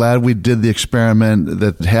although I'm glad we did the experiment,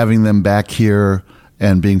 that having them back here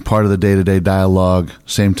and being part of the day-to-day dialogue,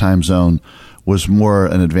 same time zone, was more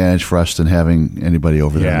an advantage for us than having anybody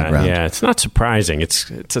over there on the ground. Yeah, it's not surprising.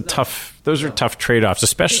 Those are tough trade-offs,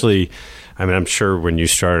 especially, I mean, I'm sure when you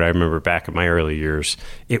started, I remember back in my early years,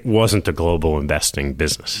 it wasn't a global investing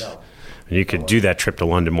business. No. And you could do that trip to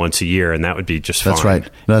London once a year, and that would be just fine.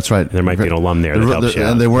 That's right. There might be an alum there that helps you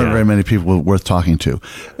out. And there weren't very many people worth talking to.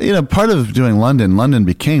 You know, part of doing London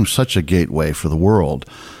became such a gateway for the world.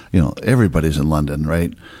 You know, everybody's in London,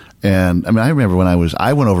 right? And I mean, I remember when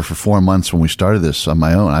I went over for 4 months when we started this on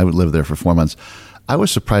my own. I would live there for 4 months. I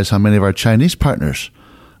was surprised how many of our Chinese partners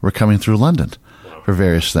were coming through London for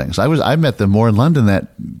various things. I met them more in London that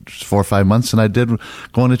 4 or 5 months than I did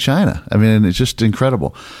going to China. I mean, it's just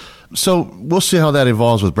incredible. So we'll see how that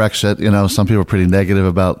evolves with Brexit. You know, some people are pretty negative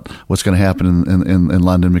about what's going to happen in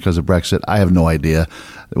London because of Brexit. I have no idea.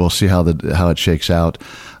 We'll see how it shakes out.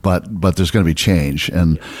 But there's going to be change,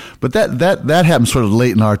 but that happened sort of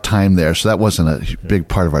late in our time there, so that wasn't a big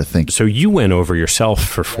part of our thinking. So you went over yourself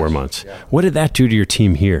for 4 months. What did that do to your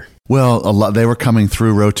team here? Well, they were coming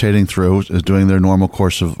through, rotating through, doing their normal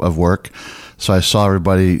course of work. So I saw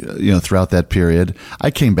everybody, you know, throughout that period.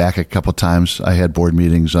 I came back a couple of times. I had board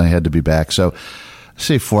meetings. I had to be back. So I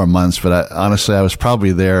say 4 months, but honestly, I was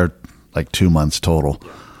probably there like 2 months total,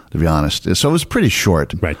 to be honest. So it was pretty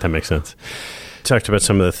short. Right. That makes sense. Talked about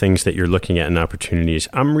some of the things that you're looking at and opportunities.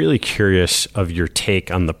 I'm really curious of your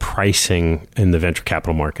take on the pricing in the venture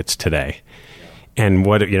capital markets today. And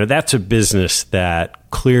that's a business that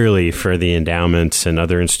clearly for the endowments and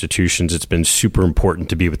other institutions, it's been super important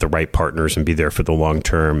to be with the right partners and be there for the long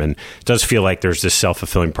term. And it does feel like there's this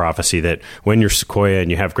self-fulfilling prophecy that when you're Sequoia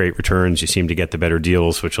and you have great returns, you seem to get the better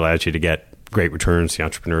deals, which allows you to get great returns. The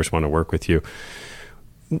entrepreneurs want to work with you.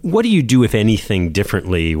 What do you do, if anything,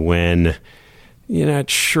 differently when, you know, it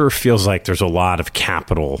sure feels like there's a lot of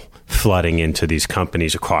capital flooding into these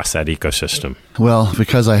companies across that ecosystem? Well,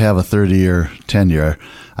 because I have a 30-year tenure,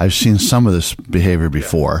 I've seen some of this behavior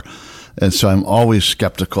before. And so I'm always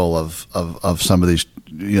skeptical of some of these,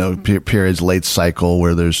 you know, periods, late cycle,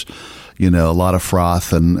 where there's, you know, a lot of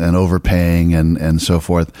froth and overpaying and so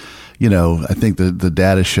forth. You know, I think the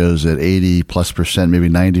data shows that 80+%, maybe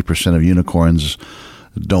 90% of unicorns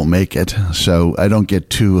don't make it, so I don't get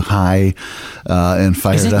too high and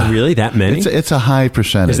fired up. Is it really that many? It's a high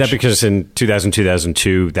percentage. Is that because in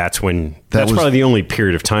 2002, that's probably the only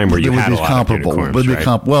period of time where you had a lot of unicorns,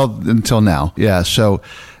 right? Well, until now, yeah. So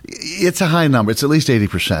it's a high number. It's at least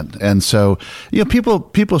 80%, and so, you know,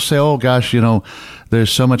 people say, "Oh gosh, you know,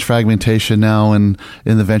 there's so much fragmentation now in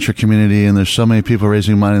the venture community, and there's so many people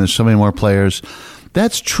raising money, and there's so many more players."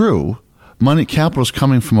 That's true. Capital is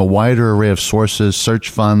coming from a wider array of sources, search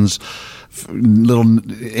funds, little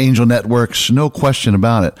angel networks, no question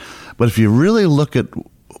about it. But if you really look at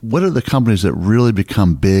what are the companies that really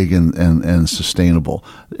become big and sustainable,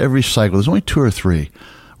 every cycle, there's only 2 or 3.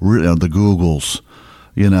 The Googles,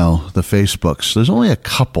 you know, the Facebooks. There's only a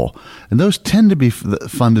couple. And those tend to be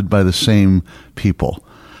funded by the same people.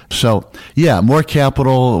 So, yeah, more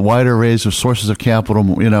capital, wider arrays of sources of capital,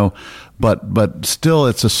 you know, but still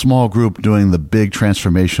it's a small group doing the big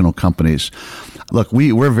transformational companies. Look,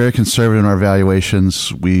 we're very conservative in our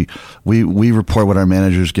valuations. We report what our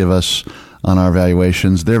managers give us on our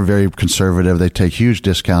valuations. They're very conservative. They take huge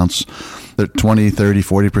discounts. They're 20, 30,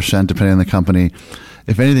 40%, depending on the company.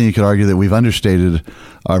 If anything, you could argue that we've understated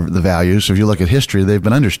the values. So if you look at history, they've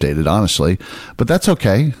been understated, honestly. But that's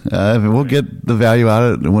okay. We'll get the value out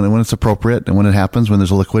of it when it's appropriate, and when it happens, when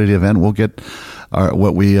there's a liquidity event, we'll get our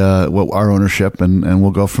ownership, and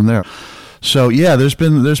we'll go from there. So yeah, there's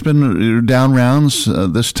been down rounds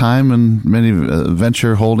this time, and many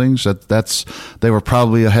venture holdings they were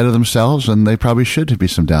probably ahead of themselves, and they probably should be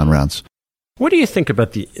some down rounds. What do you think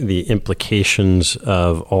about the implications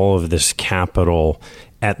of all of this capital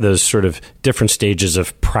at those sort of different stages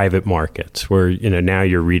of private markets, where, you know, now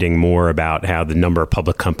you're reading more about how the number of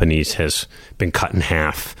public companies has been cut in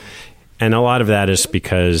half? And a lot of that is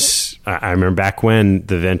because I remember back when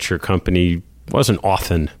the venture company wasn't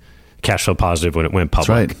often cash flow positive when it went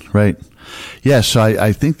public. That's right. Yeah, so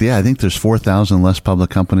I think there's 4,000 less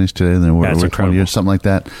public companies today than there were 20 years, something like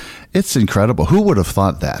that. It's incredible. Who would have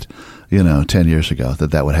thought that, 10 years ago,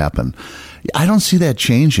 that would happen? I don't see that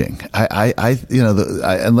changing.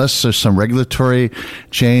 Unless there's some regulatory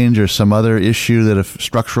change or some other issue, that a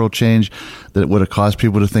structural change that would have caused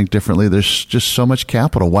people to think differently. There's just so much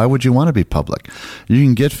capital. Why would you want to be public? You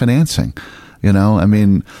can get financing. I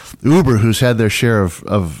mean, Uber, who's had their share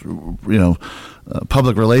of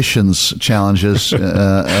public relations challenges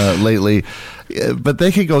lately, but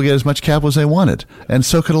they could go get as much capital as they wanted, and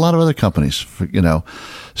so could a lot of other companies.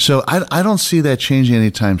 So I don't see that changing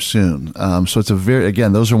anytime soon. So it's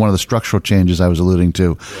those are one of the structural changes I was alluding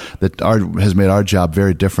to that has made our job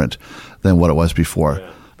very different than what it was before.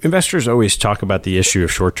 Yeah. Investors always talk about the issue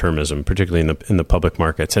of short-termism, particularly in the public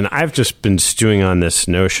markets. And I've just been stewing on this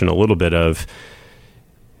notion a little bit of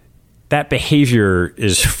that behavior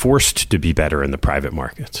is forced to be better in the private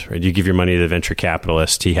markets, right? You give your money to the venture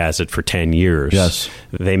capitalist, he has it for 10 years. Yes.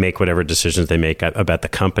 They make whatever decisions they make about the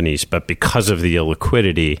companies, but because of the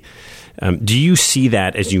illiquidity, do you see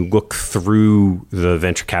that as you look through the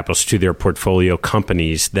venture capitalists to their portfolio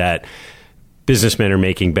companies that businessmen are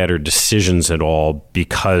making better decisions at all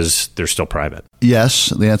because they're still private? Yes,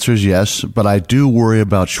 the answer is yes, but I do worry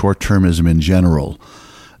about short-termism in general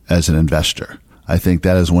as an investor. I think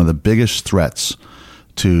that is one of the biggest threats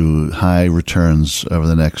to high returns over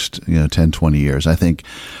the next 10, 20 years. I think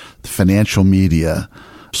financial media,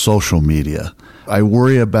 social media. I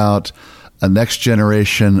worry about a next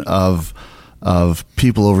generation of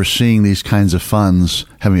people overseeing these kinds of funds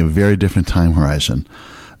having a very different time horizon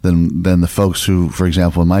than the folks who, for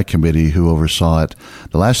example, in my committee who oversaw it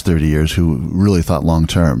the last 30 years, who really thought long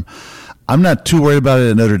term. I'm not too worried about it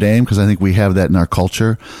at Notre Dame because I think we have that in our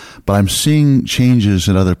culture, but I'm seeing changes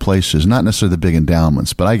in other places, not necessarily the big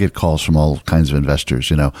endowments, but I get calls from all kinds of investors,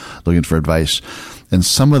 looking for advice. And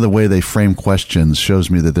some of the way they frame questions shows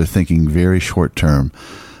me that they're thinking very short term,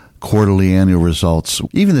 quarterly, annual results.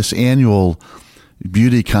 Even this annual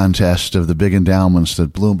beauty contest of the big endowments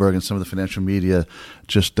that Bloomberg and some of the financial media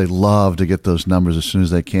they love to get those numbers as soon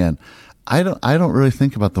as they can. I don't really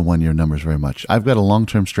think about the 1 year numbers very much. I've got a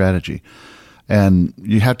long-term strategy, and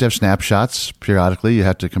you have to have snapshots periodically. You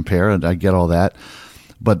have to compare, and I get all that.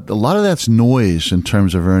 But a lot of that's noise in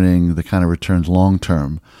terms of earning the kind of returns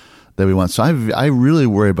long-term that we want. So I really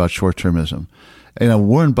worry about short-termism.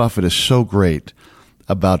 Warren Buffett is so great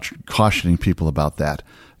about cautioning people about that.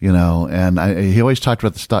 And he always talked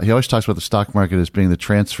about the stock. He always talks about the stock market as being the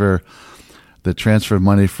transfer of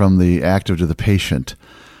money from the active to the patient,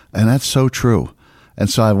 and that's so true. And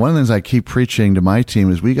so one of the things I keep preaching to my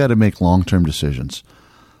team is we got to make long-term decisions,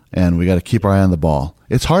 and we got to keep our eye on the ball.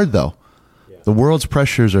 It's hard though. Yeah. The world's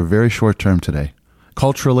pressures are very short-term today,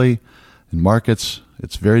 culturally, in markets.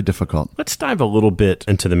 It's very difficult. Let's dive a little bit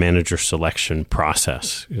into the manager selection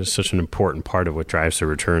process. It's such an important part of what drives the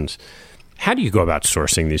returns. How do you go about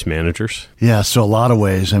sourcing these managers? Yeah, so a lot of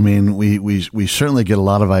ways. I mean, we certainly get a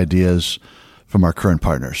lot of ideas from our current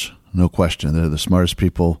partners, no question. They're the smartest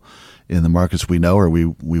people in the markets we know, or we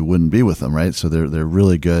wouldn't be with them, right? So they're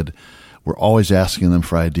really good. We're always asking them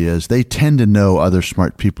for ideas. They tend to know other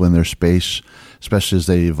smart people in their space, especially as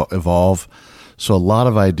they evolve. So a lot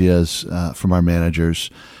of ideas from our managers.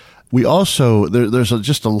 We also there's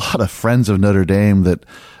just a lot of friends of Notre Dame that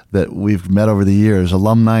we've met over the years,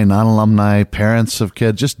 alumni, non-alumni, parents of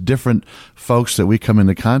kids, just different folks that we come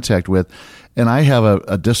into contact with. And I have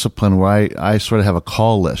a discipline where I sort of have a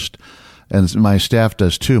call list, and my staff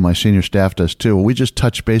does too, my senior staff does too. We just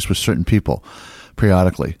touch base with certain people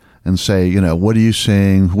periodically and say, what are you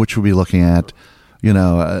seeing? Which we'll be looking at? Is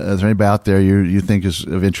there anybody out there you think is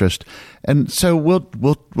of interest? And so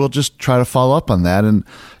we'll just try to follow up on that. And,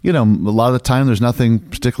 a lot of the time there's nothing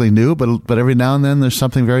particularly new, but every now and then there's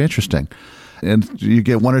something very interesting. And you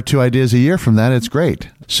get one or two ideas a year from that. It's great.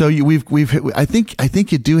 So I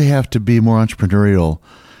think you do have to be more entrepreneurial.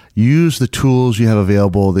 Use the tools you have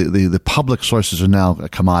available. The public sources are now a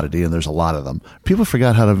commodity, and there's a lot of them. People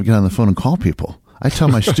forgot how to get on the phone and call people. I tell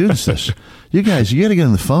my students this. You guys, you got to get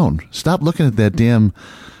on the phone. Stop looking at that damn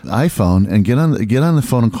iPhone and get on the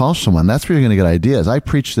phone and call someone. That's where you're going to get ideas. I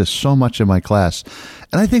preach this so much in my class,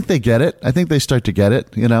 and I think they get it. I think they start to get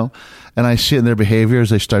it, and I see it in their behavior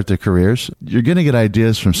as they start their careers. You're going to get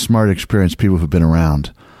ideas from smart, experienced people who've been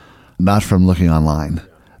around, not from looking online.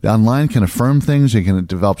 The online can affirm things. It can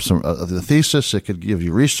develop the thesis. It could give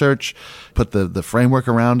you research, put the framework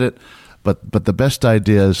around it. But the best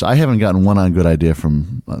ideas, I haven't gotten one on good idea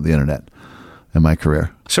from the internet in my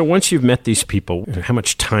career. So once you've met these people, how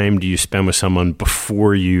much time do you spend with someone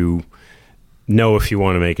before you know if you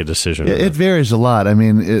want to make a decision? It varies a lot. I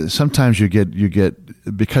mean, sometimes you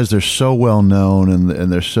get because they're so well known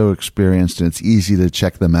and they're so experienced, and it's easy to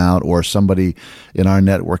check them out, or somebody in our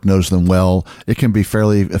network knows them well. It can be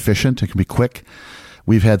fairly efficient. It can be quick.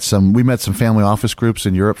 We met some family office groups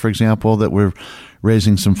in Europe, for example, that were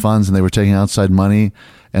raising some funds, and they were taking outside money.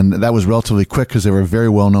 And that was relatively quick because they were very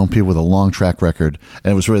well-known people with a long track record.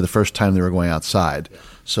 And it was really the first time they were going outside.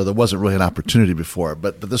 So there wasn't really an opportunity before.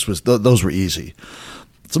 But those were easy.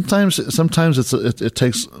 Sometimes it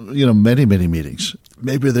takes, many, many meetings.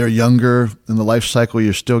 Maybe they're younger in the life cycle.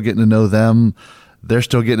 You're still getting to know them. They're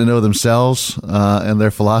still getting to know themselves and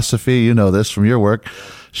their philosophy. You know this from your work.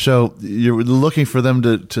 So you're looking for them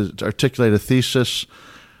to articulate a thesis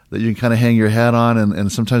that you can kind of hang your hat on,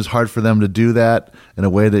 and sometimes hard for them to do that in a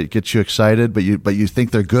way that gets you excited, but you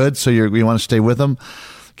think they're good, so you want to stay with them,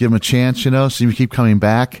 give them a chance, so you keep coming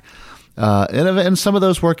back. And some of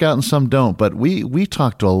those work out and some don't. But we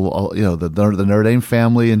talk to the Notre Dame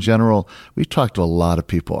family in general. We talk to a lot of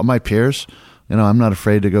people. My peers, I'm not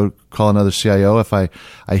afraid to go call another CIO if I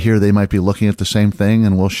hear they might be looking at the same thing,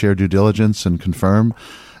 and we'll share due diligence and confirm.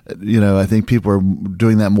 I think people are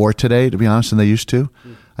doing that more today, to be honest, than they used to.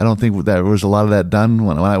 I don't think there was a lot of that done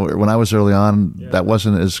when I was early on. Yeah. That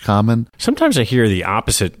wasn't as common. Sometimes I hear the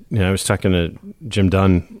opposite. I was talking to Jim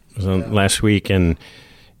Dunn last week, and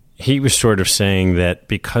he was sort of saying that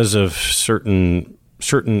because of certain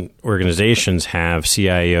organizations have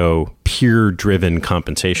CIO peer-driven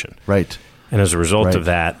compensation. Right. And as a result of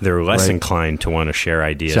that, they're less inclined to want to share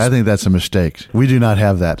ideas. So I think that's a mistake. We do not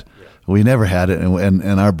have that. We never had it,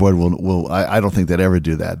 and our board will. I don't think they'd ever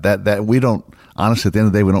do that. That we don't. Honestly, at the end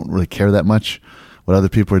of the day, we don't really care that much what other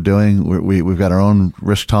people are doing. We've got our own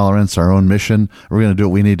risk tolerance, our own mission. We're going to do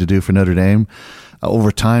what we need to do for Notre Dame.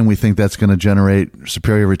 Over time, we think that's going to generate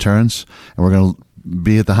superior returns, and we're going to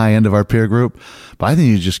be at the high end of our peer group. But I think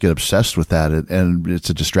you just get obsessed with that, and it's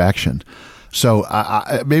a distraction. So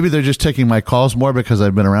maybe they're just taking my calls more because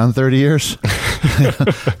I've been around 30 years.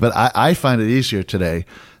 But I find it easier today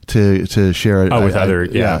to share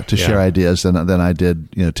share ideas than I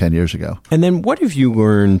did 10 years ago. And then what have you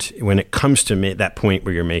learned when it comes to that point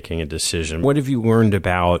where you're making a decision? What have you learned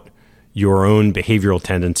about your own behavioral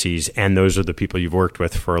tendencies and those of the people you've worked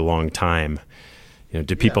with for a long time?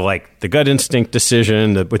 Do people like the gut instinct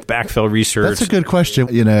decision with backfill research? That's a good question.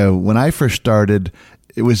 When I first started,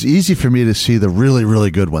 it was easy for me to see the really,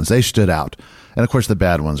 really good ones. They stood out. And of course, the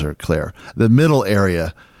bad ones are clear. The middle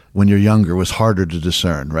area, when you're younger, was harder to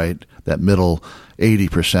discern, right? That middle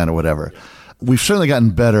 80% or whatever. We've certainly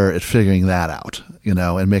gotten better at figuring that out,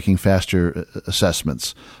 and making faster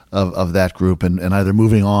assessments of that group and either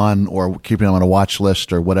moving on or keeping them on a watch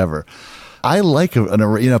list or whatever. I like,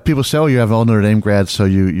 people say, oh, you have all Notre Dame grads, so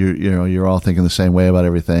you're all thinking the same way about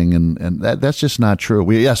everything. And that's just not true.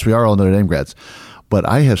 We are all Notre Dame grads, but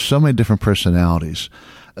I have so many different personalities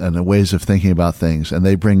and ways of thinking about things, and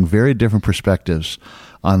they bring very different perspectives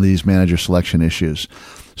on these manager selection issues.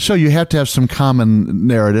 So you have to have some common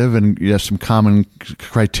narrative, and you have some common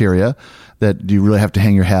criteria that you really have to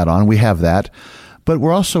hang your hat on. We have that, but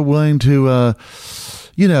we're also willing to,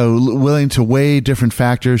 weigh different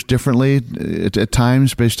factors differently at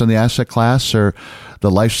times based on the asset class or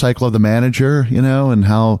the life cycle of the manager, and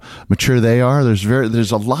how mature they are.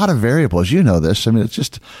 There's a lot of variables. You know this. I mean,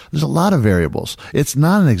 there's a lot of variables. It's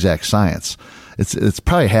not an exact science. It's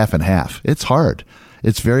probably half and half. It's hard.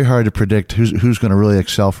 It's very hard to predict who's going to really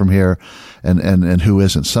excel from here and who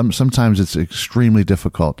isn't. Sometimes it's extremely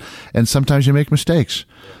difficult, and sometimes you make mistakes.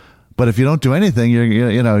 But if you don't do anything,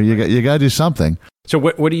 you got to do something. So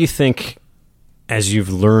what do you think, as you've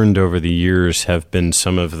learned over the years, have been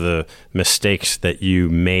some of the mistakes that you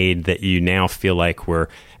made that you now feel like were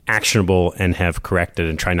actionable and have corrected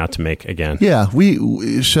and try not to make again? Yeah,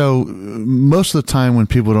 so most of the time when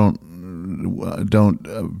people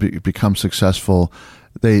don't become successful,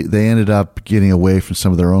 they ended up getting away from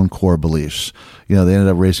some of their own core beliefs. They ended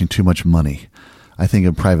up raising too much money. I think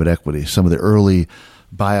in private equity, some of the early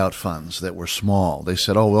buyout funds that were small, they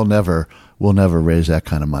said, "Oh, we'll never raise that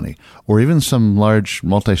kind of money." Or even some large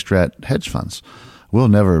multi-strat hedge funds, "We'll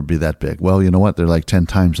never be that big." Well, you know what? They're like 10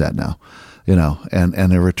 times that now.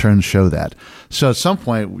 And their returns show that. So at some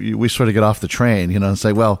point, we sort of get off the train, and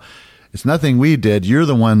say, well, it's nothing we did. You're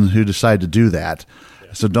the one who decided to do that.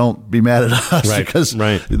 So don't be mad at us because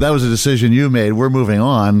that was a decision you made. We're moving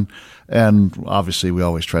on. And obviously, we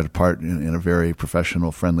always try to part in a very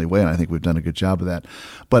professional, friendly way, and I think we've done a good job of that.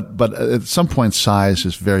 But at some point, size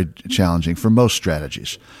is very challenging for most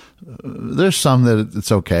strategies. There's some that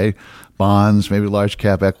it's okay, bonds, maybe large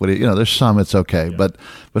cap equity. There's some it's okay, but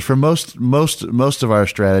for most of our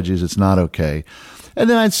strategies, it's not okay. And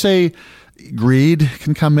then I'd say greed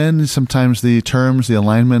can come in. Sometimes the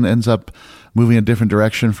alignment ends up moving a different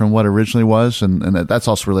direction from what originally was, and that's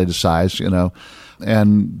also related to size,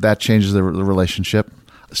 and that changes the relationship.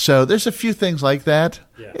 So there's a few things like that.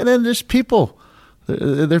 Yeah. And then there's people.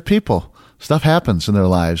 They're people. Stuff happens in their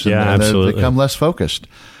lives. And, absolutely. They become less focused.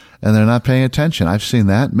 And they're not paying attention. I've seen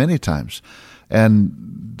that many times. And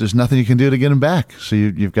there's nothing you can do to get them back. So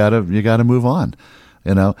you've got to move on.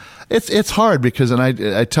 It's hard because, and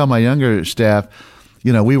I tell my younger staff,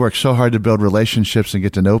 we work so hard to build relationships and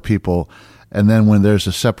get to know people. And then when there's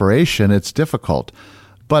a separation, it's difficult.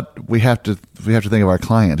 But we have to think of our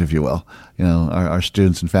client, if you will, our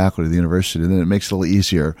students and faculty of the university. And then it makes it a little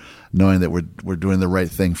easier knowing that we're doing the right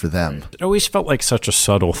thing for them. It always felt like such a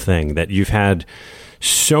subtle thing that you've had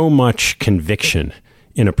so much conviction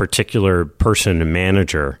in a particular person and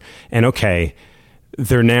manager. And okay,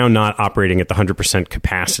 they're now not operating at the 100%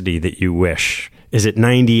 capacity that you wish. Is it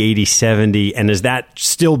 90, 80, 70? And is that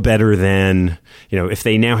still better than, if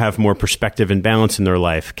they now have more perspective and balance in their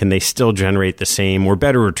life, can they still generate the same or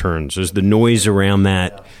better returns? Is the noise around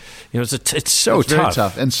that? It's so tough. Very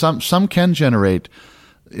tough. And some can generate,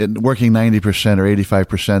 working 90% or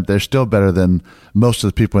 85%, they're still better than most of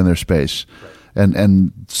the people in their space. Right.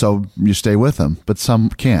 And so you stay with them, but some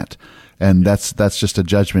can't. And that's just a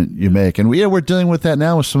judgment you make. And we're dealing with that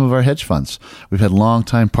now with some of our hedge funds. We've had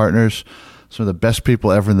longtime partners, some of the best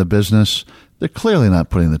people ever in the business. They're clearly not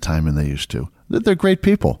putting the time in they used to. They're great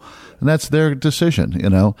people, and that's their decision.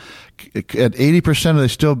 At 80%, are they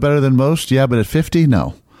still better than most? Yeah, but at 50,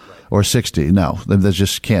 no, or 60, no. That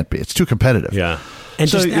just can't be. It's too competitive. Yeah, and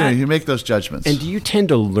so you make those judgments. And do you tend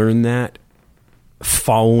to learn that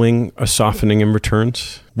following a softening in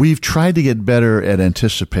returns? We've tried to get better at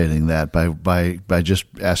anticipating that by just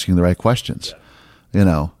asking the right questions.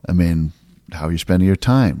 How are you spending your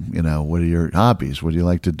time? What are your hobbies? What do you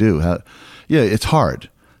like to do? It's hard.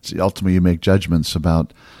 Ultimately, you make judgments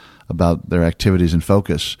about their activities and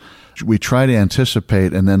focus. We try to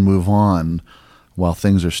anticipate and then move on while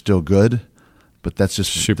things are still good, but that's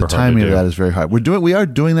just super the timing of that is very hard. We are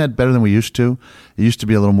doing that better than we used to. It used to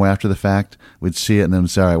be a little more after the fact. We'd see it and then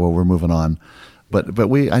say, all right, well, we're moving on. But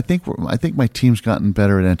I think my team's gotten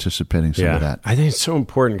better at anticipating some of that. I think it's so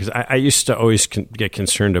important because I used to always get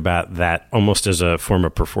concerned about that almost as a form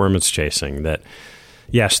of performance chasing. That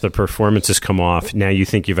yes, the performance has come off. Now you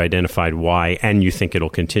think you've identified why, and you think it'll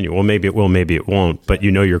continue. Well, maybe it will, maybe it won't. But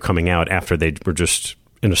you're coming out after they were just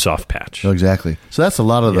in a soft patch. Oh, exactly. So that's a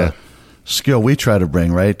lot of the skill we try to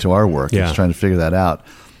bring to our work. Is trying to figure that out.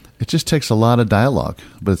 It just takes a lot of dialogue,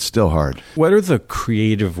 but it's still hard. What are the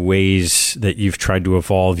creative ways that you've tried to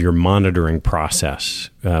evolve your monitoring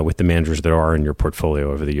process with the managers that are in your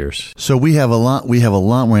portfolio over the years? So we have a lot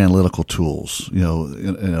more analytical tools.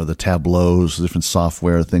 The tableaus, the different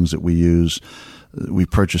software, things that we use. We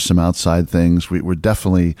purchase some outside things. We're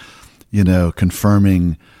definitely,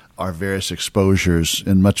 confirming our various exposures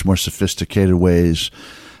in much more sophisticated ways,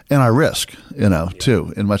 and our risk,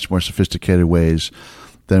 too, in much more sophisticated ways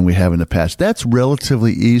than we have in the past. That's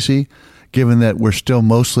relatively easy, given that we're still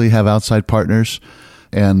mostly have outside partners,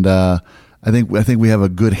 and I think we have a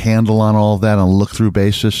good handle on all of that on a look-through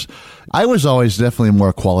basis. I was always definitely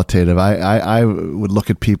more qualitative. I would look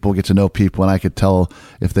at people, get to know people, and I could tell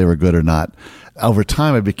if they were good or not. Over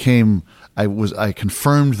time, I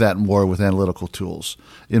confirmed that more with analytical tools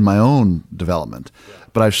in my own development,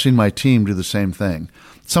 but I've seen my team do the same thing.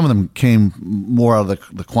 Some of them came more out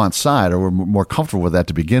of the quant side or were more comfortable with that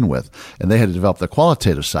to begin with, and they had to develop the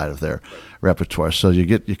qualitative side of their repertoire. So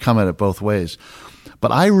you come at it both ways.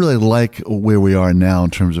 But I really like where we are now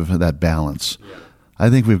in terms of that balance. Yeah. I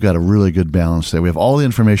think we've got a really good balance there. We have all the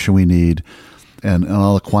information we need and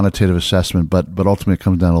all the quantitative assessment, but ultimately it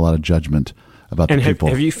comes down to a lot of judgment about the people.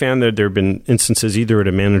 Have you found that there have been instances either at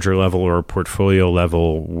a manager level or a portfolio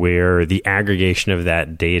level where the aggregation of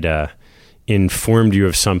that data informed you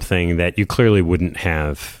of something that you clearly wouldn't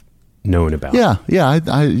have known about? Yeah.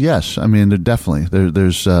 Yes. I mean,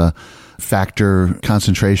 there's factor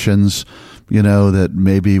concentrations, that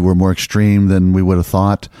maybe were more extreme than we would have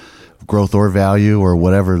thought, growth or value or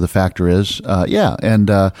whatever the factor is. And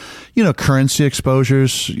currency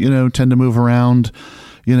exposures, tend to move around.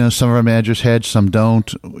 Some of our managers hedge, some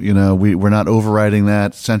don't. We're not overriding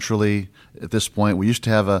that centrally at this point. We used to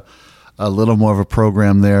have a little more of a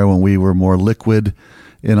program there when we were more liquid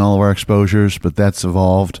in all of our exposures, but that's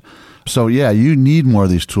evolved. So you need more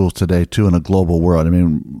of these tools today too in a global world. I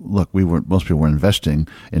mean, look, most people were investing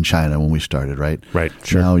in China when we started, right? Right.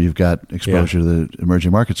 Sure. Now you've got exposure to the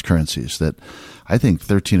emerging markets currencies that I think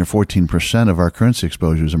 13 or 14% of our currency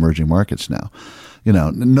exposure is emerging markets now.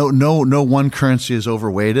 No one currency is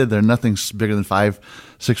overweighted. They're nothing bigger than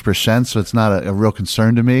 5-6%, so it's not a real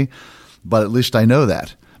concern to me. But at least I know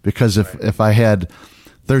that. Because if I had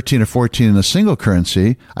 13 or 14 in a single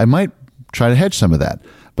currency, I might try to hedge some of that.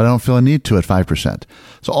 but I don't feel a need to at 5%.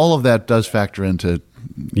 So all of that does factor into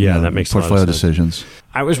that makes portfolio a lot of sense. decisions.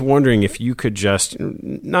 I was wondering if you could just,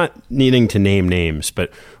 not needing to name names,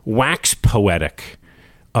 but wax poetic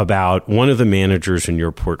about one of the managers in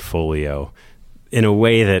your portfolio in a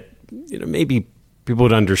way that maybe people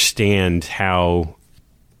would understand how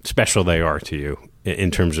special they are to you in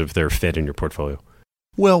terms of their fit in your portfolio.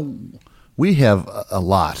 Well, we have a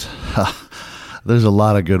lot. There's a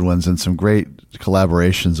lot of good ones and some great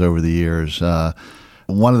collaborations over the years.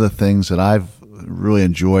 One of the things that I've really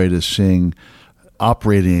enjoyed is seeing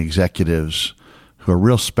operating executives who are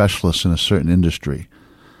real specialists in a certain industry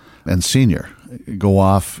and senior go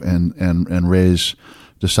off and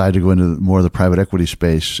decide to go into more of the private equity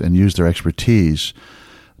space and use their expertise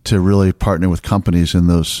to really partner with companies in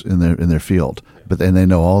their field. And they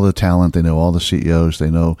know all the talent, they know all the CEOs, they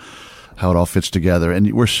know how it all fits together.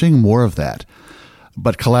 And we're seeing more of that.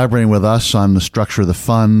 But collaborating with us on the structure of the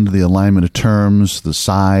fund, the alignment of terms, the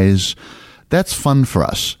size, that's fun for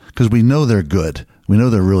us because we know they're good. We know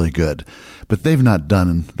they're really good. But they've not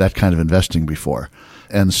done that kind of investing before.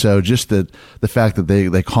 And so just the fact that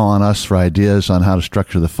they call on us for ideas on how to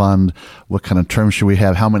structure the fund, what kind of terms should we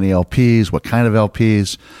have, how many LPs, what kind of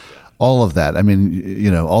LPs, all of that. I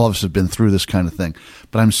mean, all of us have been through this kind of thing.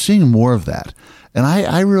 But I'm seeing more of that. And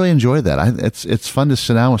I really enjoy that. It's fun to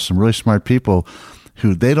sit down with some really smart people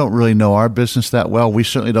who they don't really know our business that well. We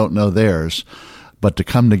certainly don't know theirs. But to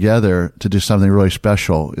come together to do something really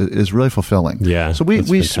special is really fulfilling. Yeah. So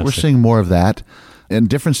we're seeing more of that in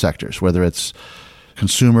different sectors, whether it's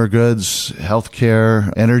consumer goods,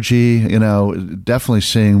 healthcare, energy, definitely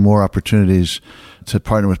seeing more opportunities to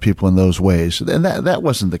partner with people in those ways. And that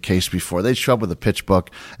wasn't the case before. They'd show up with a pitch book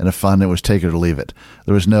and a fund. It was take it or leave it.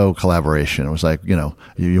 There was no collaboration. It was like,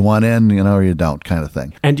 you want in, or you don't kind of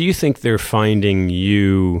thing. And do you think they're finding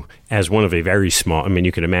you as one of a very small,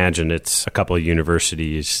 you can imagine it's a couple of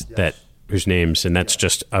universities whose names, and that's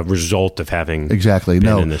just a result of having been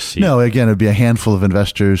in this seat. No, again, it'd be a handful of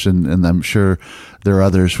investors, and I'm sure there are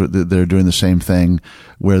others that are doing the same thing,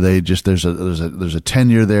 where there's a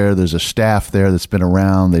tenure there, there's a staff there that's been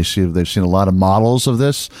around. They've seen a lot of models of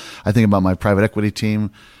this. I think about my private equity team.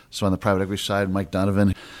 So on the private equity side, Mike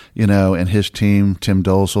Donovan, and his team, Tim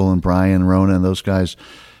Dozel and Brian Rona and those guys,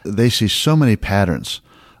 they see so many patterns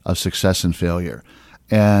of success and failure,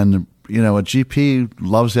 and a GP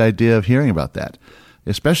loves the idea of hearing about that,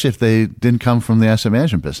 especially if they didn't come from the asset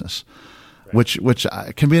management business, right. which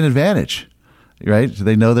can be an advantage, right?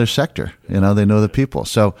 They know their sector, they know the people.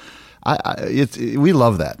 So we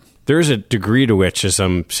love that. There's a degree to which, as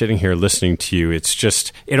I'm sitting here listening to you,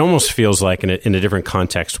 it almost feels like in a different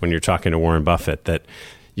context when you're talking to Warren Buffett, that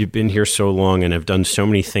you've been here so long and have done so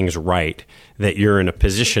many things right that you're in a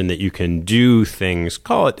position that you can do things,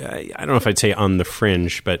 call it, I don't know if I'd say on the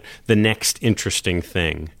fringe, but the next interesting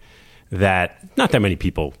thing that not that many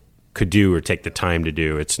people could do or take the time to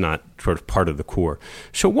do. It's not sort of part of the core.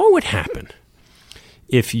 So what would happen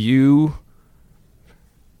if you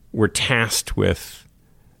were tasked with,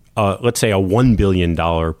 let's say, a $1 billion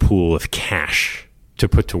pool of cash to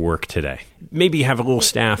put to work today? Maybe you have a little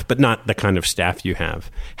staff, but not the kind of staff you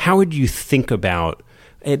have. How would you think about,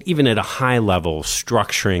 even at a high level,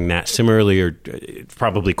 structuring that similarly or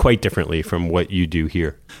probably quite differently from what you do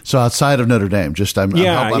here? So outside of Notre Dame,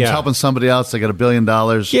 I'm helping somebody else. They got $1 billion.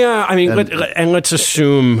 Yeah, and let's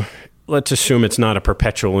assume it's not a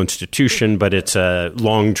perpetual institution, but it's a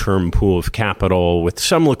long-term pool of capital with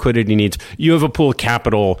some liquidity needs. You have a pool of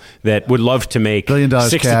capital that would love to make $1 billion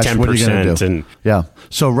 6 cash, to 10%. What are you going to do? Yeah.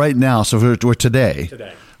 So right now, we're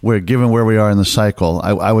today. We're given where we are in the cycle.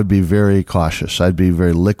 I would be very cautious. I'd be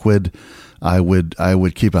very liquid. I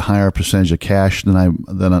would keep a higher percentage of cash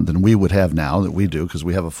than we would have now, that we do, because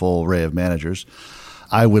we have a full array of managers.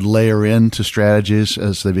 I would layer into strategies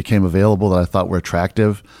as they became available that I thought were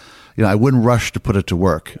attractive. I wouldn't rush to put it to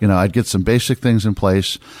work. I'd get some basic things in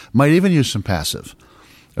place. Might even use some passive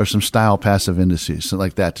or some style passive indices, something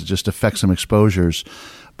like that, to just affect some exposures.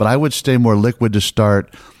 But I would stay more liquid to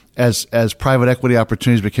start. As private equity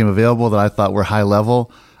opportunities became available that I thought were high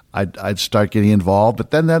level, I'd start getting involved.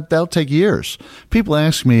 But then that'll take years. People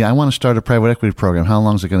ask me, I want to start a private equity program. How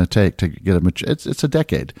long is it going to take to get it? It's a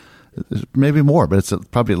decade, maybe more, but it's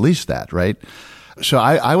probably at least that, right? So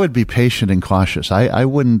I would be patient and cautious. I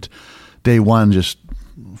wouldn't day one just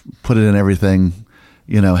put it in everything,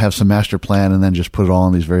 have some master plan and then just put it all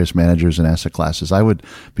in these various managers and asset classes. I would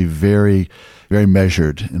be very, very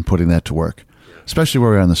measured in putting that to work, especially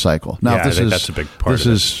where we are in the cycle. Now, I think that's a big part of it.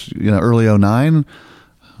 This is early 2009.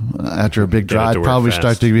 After a big drive, I'd probably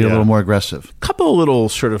start to be a little more aggressive. A couple of little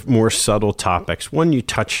sort of more subtle topics. One you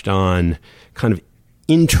touched on, kind of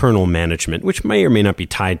internal management, which may or may not be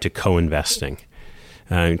tied to co-investing.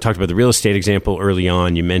 You talked about the real estate example early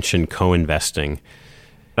on. You mentioned co-investing.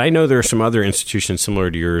 I know there are some other institutions similar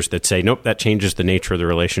to yours that say, nope, that changes the nature of the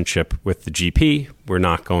relationship with the GP. We're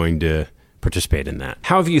not going to participate in that.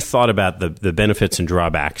 How have you thought about the benefits and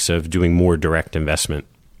drawbacks of doing more direct investment?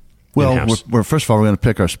 Well, we're first of all, we're going to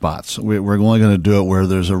pick our spots. We're only going to do it where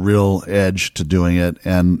there's a real edge to doing it,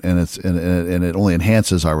 and it only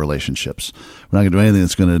enhances our relationships. We're not going to do anything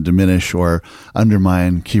that's going to diminish or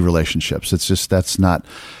undermine key relationships. It's just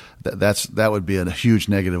that would be a huge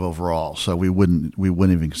negative overall. So we wouldn't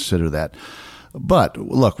even consider that. But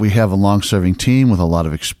look, we have a long-serving team with a lot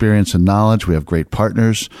of experience and knowledge. We have great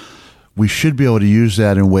partners. We should be able to use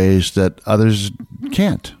that in ways that others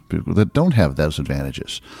can't, people that don't have those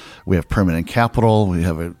advantages. We have permanent capital. We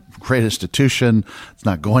have a great institution. It's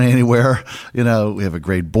not going anywhere. We have a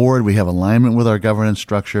great board. We have alignment with our governance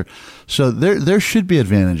structure. So there should be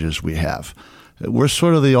advantages we have. We're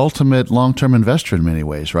sort of the ultimate long-term investor in many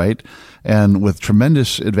ways, right? And with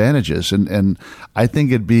tremendous advantages. And I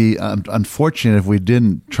think it'd be unfortunate if we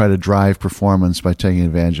didn't try to drive performance by taking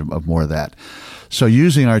advantage of more of that. So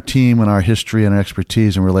using our team and our history and our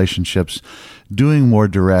expertise and relationships, doing more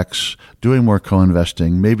directs, doing more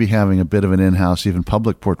co-investing, maybe having a bit of an in-house, even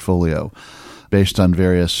public portfolio based on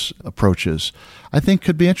various approaches, I think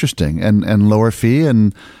could be interesting and lower fee.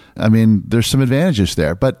 And I mean, there's some advantages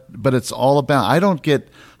there, but it's all about, I don't get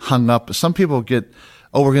hung up. Some people get,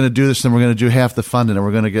 we're going to do this and we're going to do half the funding and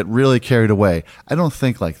we're going to get really carried away. I don't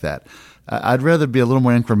think like that. I'd rather be a little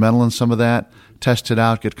more incremental in some of that, test it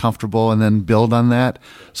out, get comfortable, and then build on that.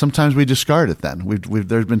 Sometimes we discard it then.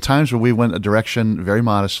 There's been times where we went a direction very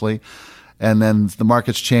modestly, and then the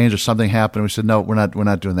markets changed or something happened, and we said, no, we're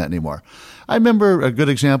not doing that anymore. I remember a good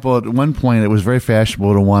example. At one point, it was very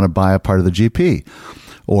fashionable to want to buy a part of the GP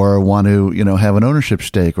or want to have an ownership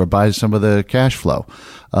stake or buy some of the cash flow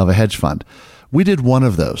of a hedge fund. We did one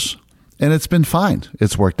of those, and it's been fine.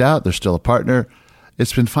 It's worked out. They're still a partner.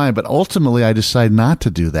 It's been fine. But ultimately, I decided not to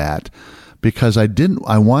do that because I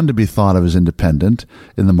wanted to be thought of as independent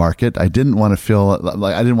in the market. I didn't want to feel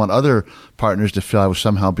like I didn't want other partners to feel I was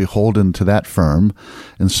somehow beholden to that firm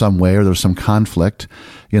in some way, or there was some conflict,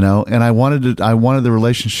 and I wanted the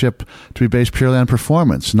relationship to be based purely on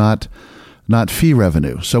performance, not fee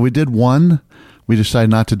revenue. So we did one. We decided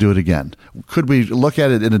not to do it again. Could we look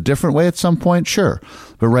at it in a different way at some point? Sure.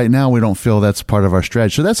 But right now, we don't feel that's part of our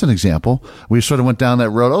strategy. So that's an example. We sort of went down that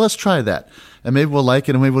road. Oh, let's try that. And maybe we'll like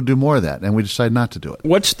it, and maybe we'll do more of that. And we decided not to do it.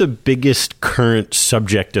 What's the biggest current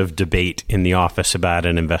subject of debate in the office about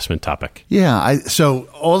an investment topic? Yeah. So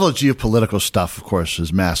all the geopolitical stuff, of course,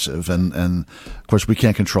 is massive. And of course, we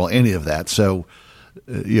can't control any of that. So,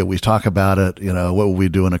 we talk about it. What will we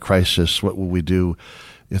do in a crisis? What will we do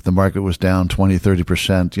if the market was down 20,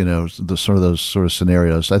 30%, those sort of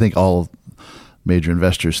scenarios? I think all major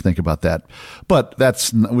investors think about that. But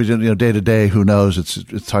that's, day to day, who knows?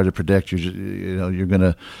 It's hard to predict. You're going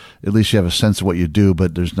to, at least you have a sense of what you do,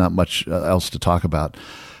 but there's not much else to talk about.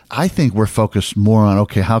 I think we're focused more on,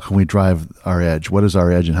 okay, how can we drive our edge? What is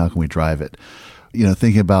our edge and how can we drive it?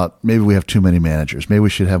 Thinking about maybe we have too many managers. Maybe we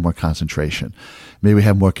should have more concentration. Maybe we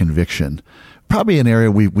have more conviction. Probably an area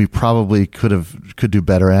we probably could do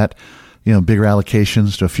better at, bigger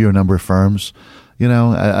allocations to a fewer number of firms.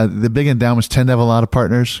 The big endowments tend to have a lot of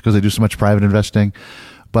partners because they do so much private investing.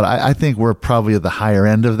 But I think we're probably at the higher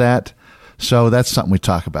end of that. So that's something we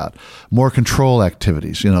talk about. More control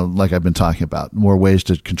activities, like I've been talking about, more ways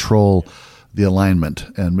to control the alignment.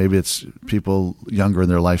 And maybe it's people younger in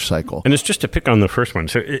their life cycle. And it's just to pick on the first one.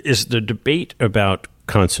 So is the debate about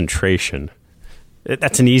concentration,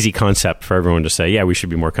 that's an easy concept for everyone to say, yeah, we should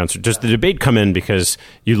be more concentrated. Does the debate come in because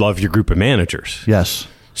you love your group of managers? Yes.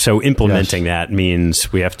 So implementing that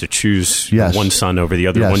means we have to choose one son over the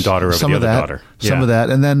other, one daughter over the other daughter. Some of that.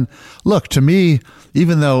 And then, look, to me,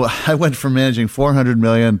 even though I went from managing $400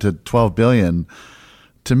 million to $12 billion,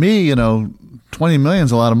 to me, $20 million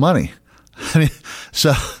is a lot of money. I mean,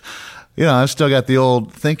 so, I've still got the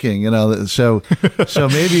old thinking, so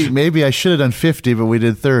maybe I should have done 50, but we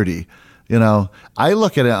did 30. I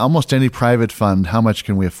look at it, almost any private fund, how much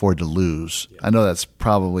can we afford to lose? I know that's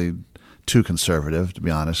probably too conservative, to be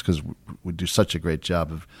honest, because we do such a great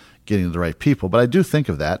job of getting the right people. But I do think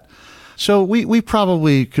of that. So we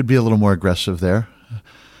probably could be a little more aggressive there.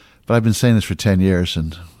 But I've been saying this for 10 years,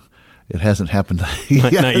 and it hasn't happened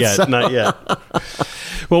yet. Not yet.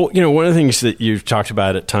 Well, one of the things that you've talked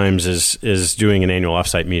about at times is doing an annual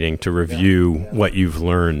offsite meeting to review what you've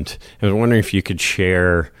learned. And I was wondering if you could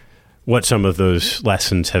share what some of those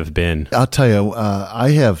lessons have been. I'll tell you,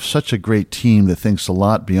 I have such a great team that thinks a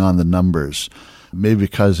lot beyond the numbers. maybe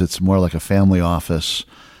because it's more like a family office.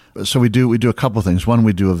 So we do a couple of things. One,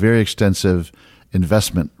 we do a very extensive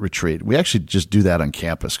investment retreat. We actually just do that on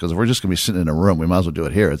campus because if we're just going to be sitting in a room, we might as well do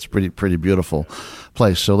it here. It's a pretty beautiful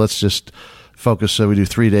place. So let's just focus. So we do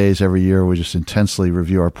 3 days every year. We just intensely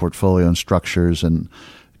review our portfolio and structures and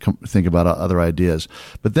think about other ideas.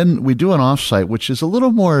 But then we do an offsite, which is a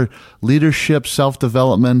little more leadership,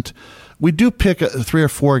 self-development. We do pick 3 or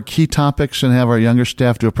 4 key topics and have our younger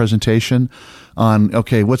staff do a presentation on,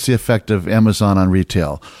 okay, what's the effect of Amazon on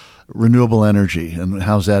retail, renewable energy, and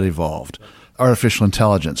how's that evolved? Artificial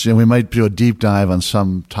intelligence. We might do a deep dive on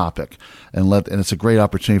some topic, and it's a great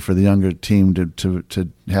opportunity for the younger team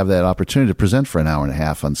to have that opportunity to present for an hour and a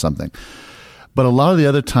half on something. But a lot of the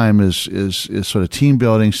other time is sort of team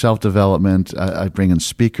building, self development. I bring in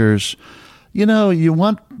speakers. You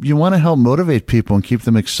want to help motivate people and keep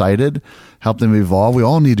them excited, help them evolve. We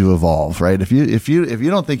all need to evolve, right? If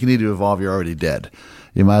you don't think you need to evolve, you're already dead.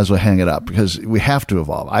 You might as well hang it up because we have to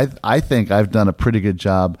evolve. I think I've done a pretty good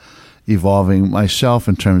job evolving myself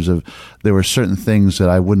in terms of there were certain things that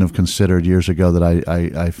I wouldn't have considered years ago that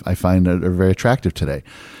I find are very attractive today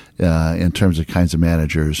in terms of kinds of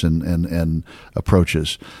managers and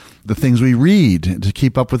approaches. The things we read to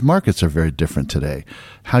keep up with markets are very different today.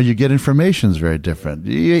 How you get information is very different.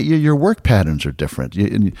 Your work patterns are different.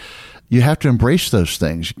 You have to embrace those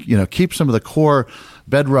things. Keep some of the core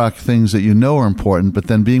bedrock things that are important, but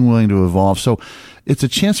then being willing to evolve. So it's a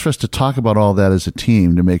chance for us to talk about all that as a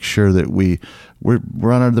team to make sure that we're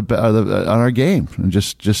on our game and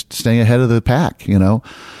just staying ahead of the pack.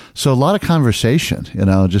 So a lot of conversation.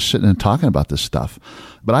 Just sitting and talking about this stuff.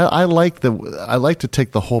 But I like to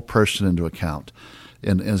take the whole person into account,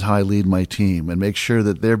 and as how I lead my team and make sure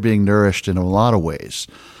that they're being nourished in a lot of ways.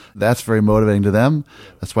 That's very motivating to them.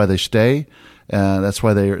 That's why they stay. That's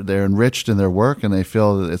why they're enriched in their work and they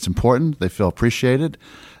feel that it's important. They feel appreciated.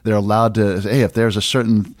 They're allowed to, hey, if there's a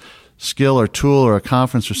certain skill or tool or a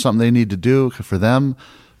conference or something they need to do for them,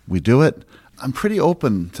 we do it. I'm pretty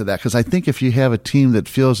open to that because I think if you have a team that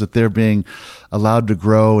feels that they're being allowed to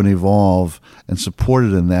grow and evolve and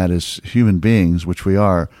supported in that as human beings, which we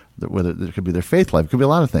are, whether it could be their faith life, it could be a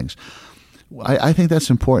lot of things. I think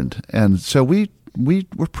that's important. And so we're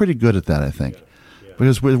pretty good at that, I think.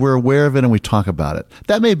 Because we're aware of it and we talk about it.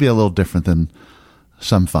 That may be a little different than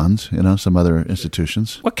some funds, some other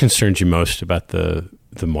institutions. What concerns you most about the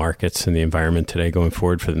markets and the environment today going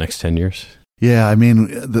forward for the next 10 years? Yeah, I mean,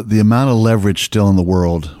 the amount of leverage still in the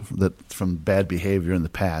world that from bad behavior in the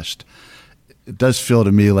past, it does feel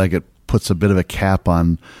to me like it puts a bit of a cap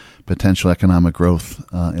on potential economic growth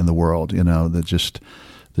in the world. There's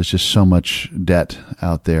just so much debt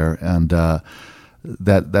out there, and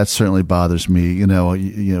that certainly bothers me.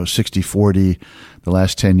 60-40, the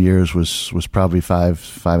last 10 years was probably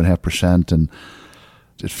 5.5%, and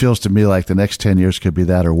it feels to me like the next 10 years could be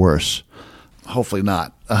that or worse. Hopefully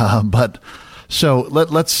not. But so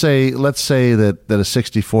let's say that a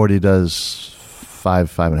 60-40 does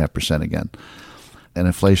 5.5% again, and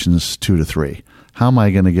inflation is 2 to 3. How am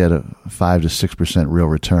I going to get a 5 to 6% real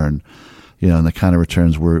return? And the kind of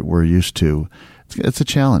returns we're used to. It's a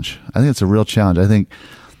challenge. I think it's a real challenge. I think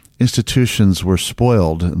institutions were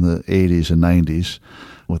spoiled in the 80s and 90s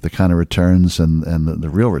with the kind of returns and the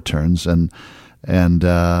real returns and even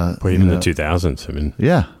the 2000s. I mean,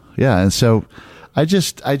 yeah. And so I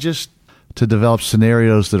just to develop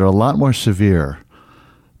scenarios that are a lot more severe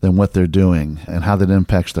than what they're doing and how that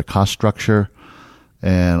impacts their cost structure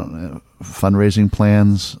and fundraising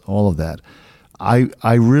plans, all of that.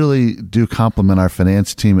 I really do compliment our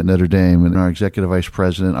finance team at Notre Dame and our executive vice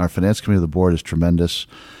president. Our finance committee of the board is tremendous.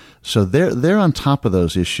 So they're on top of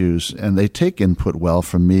those issues, and they take input well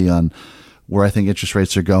from me on where I think interest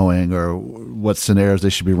rates are going or what scenarios they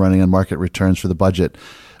should be running on market returns for the budget.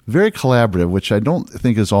 Very collaborative, which I don't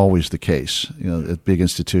think is always the case, at big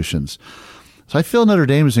institutions. So I feel Notre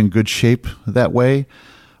Dame is in good shape that way,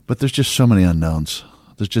 but there's just so many unknowns.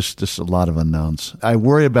 There's just a lot of unknowns. I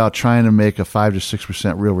worry about trying to make a 5 to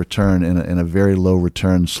 6% real return in a very low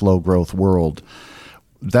return, slow growth world.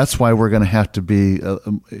 That's why we're going to have to be,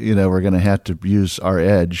 we're going to have to use our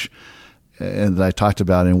edge, and that I talked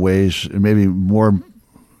about in ways, maybe more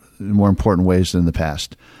important ways than in the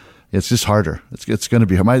past. It's just harder. It's going to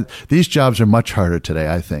be hard. These jobs are much harder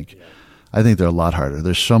today, I think. I think they're a lot harder.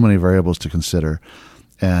 There's so many variables to consider.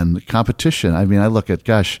 And competition, I mean, I look at,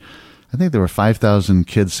 I think there were 5,000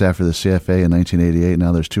 kids after the CFA in 1988.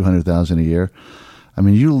 Now there's 200,000 a year. I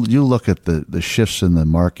mean, you look at the shifts in the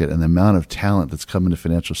market and the amount of talent that's come into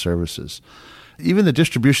financial services. Even the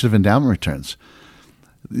distribution of endowment returns.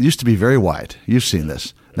 It used to be very wide. You've seen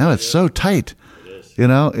this. Now it's so tight. You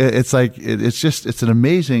know, it's like it's an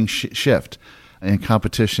amazing shift in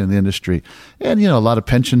competition in the industry. And, you know, a lot of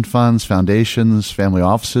pension funds, foundations, family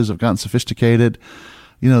offices have gotten sophisticated.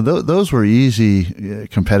 You know, those were easy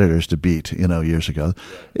competitors to beat, you know, years ago.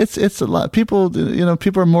 It's a lot. People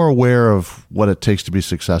are more aware of what it takes to be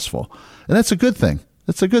successful. And that's a good thing.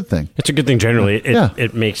 It's a good thing. It's a good thing generally.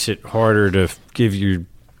 It makes it harder to give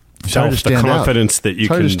yourself the confidence that you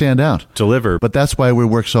can stand out, deliver. But that's why we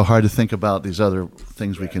work so hard to think about these other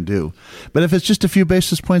things we can do. But if it's just a few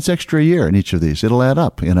basis points extra a year in each of these, it'll add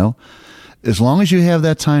up, you know. As long as you have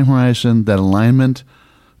that time horizon, that alignment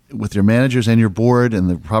with your managers and your board and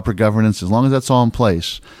the proper governance, as long as that's all in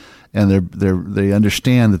place and they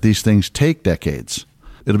understand that these things take decades,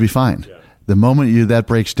 it'll be fine. Yeah. The moment that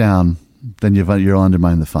breaks down, then you'll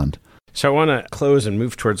undermine the fund. So I want to close and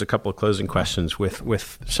move towards a couple of closing questions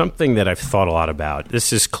with something that I've thought a lot about.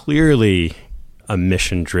 This is clearly a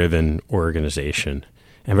mission-driven organization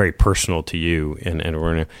and very personal to you.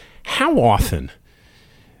 And how often,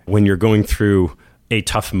 when you're going through a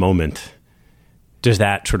tough moment, does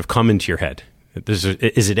that sort of come into your head? Is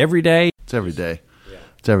it every day? It's every day. Yeah.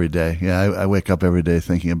 It's every day. Yeah, I wake up every day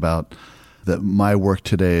thinking about that my work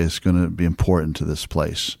today is going to be important to this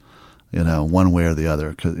place, you know, one way or the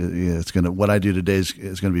other. Because what I do today is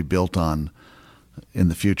going to be built on in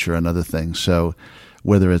the future and other things. So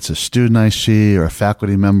whether it's a student I see or a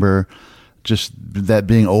faculty member, just that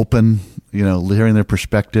being open, you know, hearing their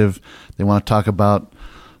perspective. They want to talk about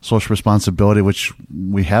social responsibility, which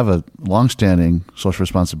we have a longstanding social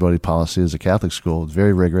responsibility policy as a Catholic school. It's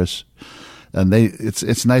very rigorous. And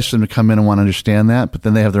it's nice for them to come in and want to understand that, but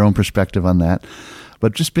then they have their own perspective on that.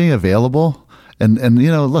 But just being available and you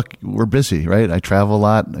know, look, we're busy, right? I travel a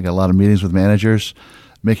lot. I got a lot of meetings with managers,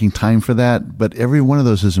 making time for that. But every one of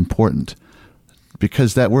those is important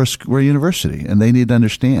because we're a university and they need to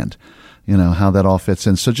understand, you know, how that all fits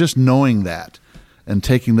in. So just knowing that and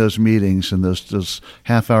taking those meetings and those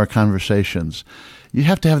half-hour conversations, you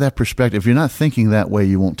have to have that perspective. If you're not thinking that way,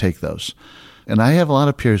 you won't take those. And I have a lot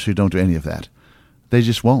of peers who don't do any of that. They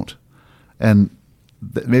just won't. And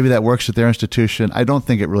maybe that works at their institution. I don't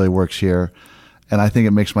think it really works here. And I think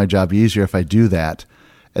it makes my job easier if I do that.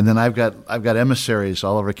 And then I've got emissaries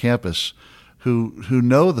all over campus who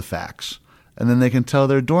know the facts. And then they can tell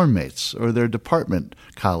their dorm mates or their department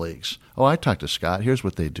colleagues, oh, I talked to Scott. Here's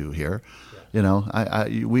what they do here. You know,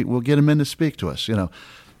 we'll get them in to speak to us. You know,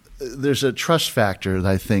 there's a trust factor that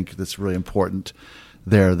I think that's really important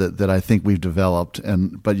there that I think we've developed.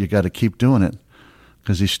 But you got to keep doing it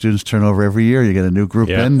because these students turn over every year. You get a new group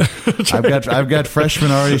in. I've got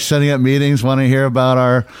freshmen already setting up meetings, want to hear about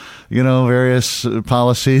our, you know, various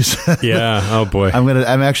policies. Yeah. Oh boy.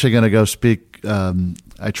 I'm actually going to go speak.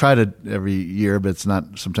 I try to every year, but it's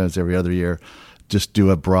not sometimes every other year. Just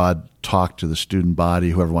do a broad talk to the student body,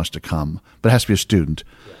 whoever wants to come. But it has to be a student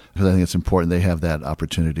because I think it's important they have that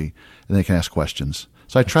opportunity and they can ask questions.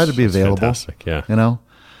 So I try to be available. Fantastic, yeah. You know,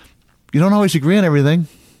 you don't always agree on everything,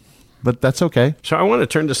 but that's okay. So I want to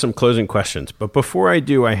turn to some closing questions. But before I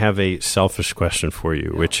do, I have a selfish question for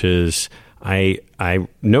you, which is I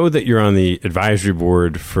know that you're on the advisory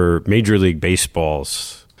board for Major League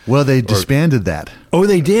Baseball's. Well, they disbanded that. Oh,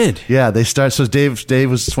 they did? Yeah, they started. So Dave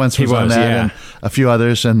Swenson was on that, yeah. And a few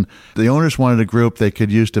others. And the owners wanted a group they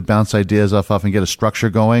could use to bounce ideas off of and get a structure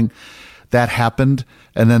going. That happened,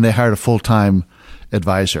 and then they hired a full-time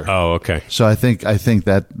advisor. Oh, okay. So I think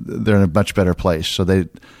that they're in a much better place. So they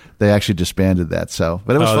actually disbanded that. So,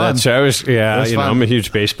 but it was fun. I'm a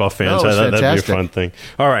huge baseball fan, so I thought that'd be a fun thing.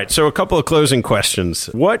 All right, so a couple of closing questions.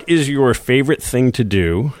 What is your favorite thing to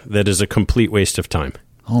do that is a complete waste of time?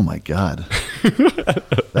 Oh, my God.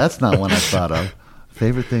 That's not one I thought of.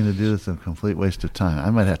 Favorite thing to do is a complete waste of time. I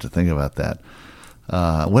might have to think about that.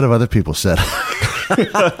 What have other people said?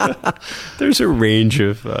 There's a range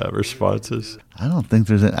of responses. I don't think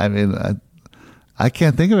there's I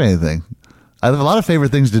can't think of anything. I have a lot of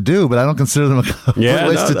favorite things to do, but I don't consider them a complete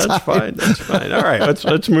waste of time. That's fine. All right,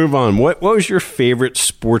 let's move on. What was your favorite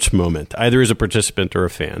sports moment, either as a participant or a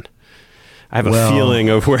fan? I have a feeling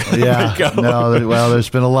of where they go. There's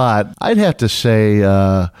been a lot. I'd have to say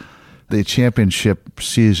the championship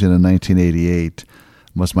season in 1988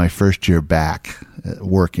 was my first year back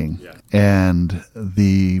working. Yeah. And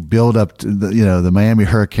the build-up to the Miami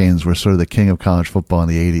Hurricanes were sort of the king of college football in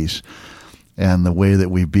the 80s. And the way that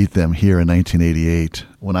we beat them here in 1988,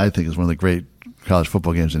 when I think is one of the great college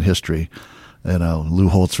football games in history, Lou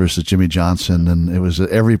Holtz versus Jimmy Johnson, and it was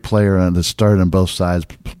every player that started on both sides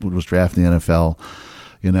was drafted in the NFL.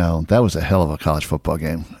 That was a hell of a college football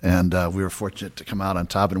game, and we were fortunate to come out on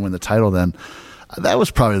top and win the title then. That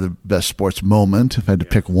was probably the best sports moment, if I had to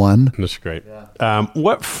pick one. That's great. Yeah.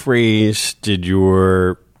 What phrase did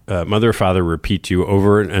your mother or father repeat to you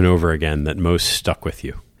over and over again that most stuck with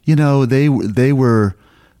you? You know, they were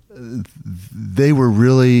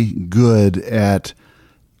really good at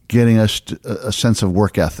getting us a sense of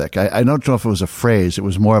work ethic. I don't know if it was a phrase. It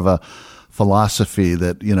was more of a philosophy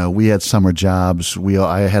that, you know, we had summer jobs.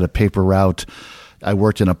 I had a paper route. I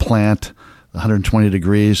worked in a plant, 120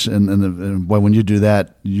 degrees, and when you do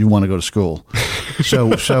that, you want to go to school. So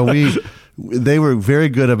they were very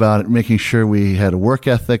good about making sure we had a work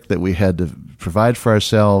ethic, that we had to provide for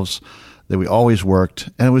ourselves, that we always worked,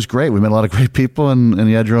 and it was great. We met a lot of great people, and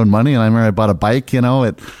you had your own money. And I remember I bought a bike, you know,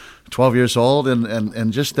 at 12 years old,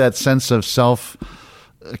 and just that sense of self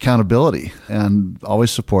accountability, and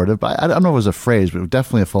always supportive. But I don't know if it was a phrase, but it was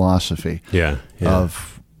definitely a philosophy. Yeah.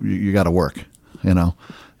 Of you got to work, you know,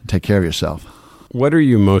 and take care of yourself. What are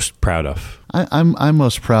you most proud of? I'm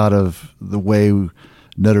most proud of the way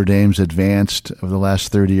Notre Dame's advanced over the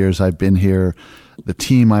last 30 years I've been here. The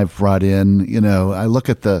team I've brought in, you know, I look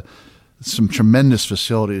at some tremendous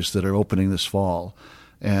facilities that are opening this fall.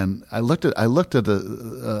 And I looked at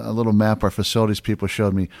a little map our facilities people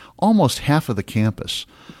showed me. Almost half of the campus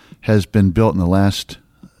has been built in the last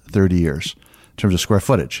 30 years in terms of square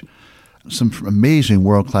footage. Some amazing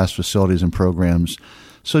world-class facilities and programs.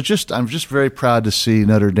 So I'm just very proud to see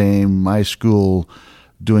Notre Dame, my school,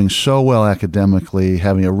 doing so well academically,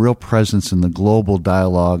 having a real presence in the global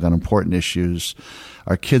dialogue on important issues.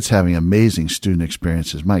 Our kids having amazing student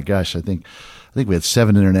experiences. My gosh, I think we had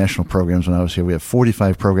 7 international programs when I was here. We have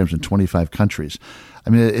 45 programs in 25 countries.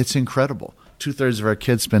 I mean, it's incredible. 2/3 of our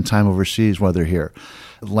kids spend time overseas while they're here.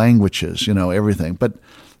 Languages, you know, everything.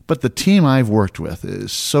 But the team I've worked with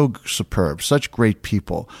is so superb, such great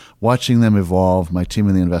people. Watching them evolve, my team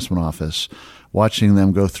in the investment office, watching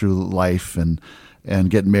them go through life and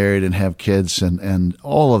get married and have kids, and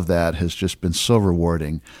all of that has just been so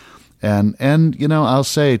rewarding. And you know, I'll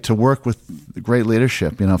say, to work with great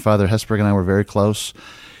leadership, you know, Father Hesburgh and I were very close.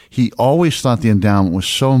 He always thought the endowment was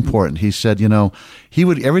so important. He said, you know, he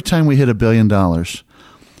would, every time we hit $1 billion,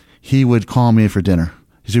 he would call me for dinner.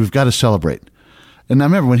 He said, we've got to celebrate. And I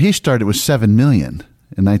remember when he started, it was $7 million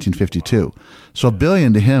in 1952. So $1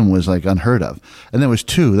 billion to him was like unheard of. And then it was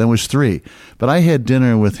 2, then it was 3. But I had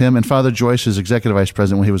dinner with him and Father Joyce as executive vice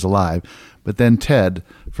president when he was alive, but then Ted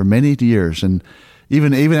for many years. And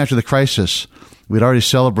even after the crisis, we'd already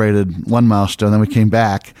celebrated one milestone, then we came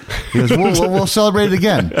back. He goes, we'll celebrate it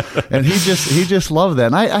again. And he just loved that.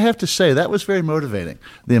 And I have to say, that was very motivating.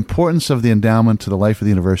 The importance of the endowment to the life of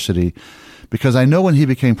the university. Because I know when he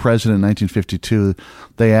became president in 1952,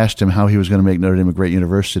 they asked him how he was going to make Notre Dame a great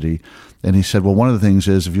university. And he said, well, one of the things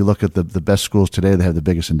is, if you look at the best schools today, they have the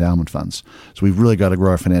biggest endowment funds. So we've really got to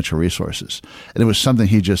grow our financial resources. And it was something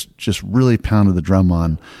he just really pounded the drum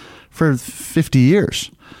on for 50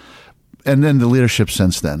 years. And then the leadership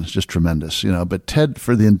since then is just tremendous, you know. But Ted,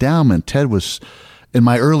 for the endowment, Ted was, in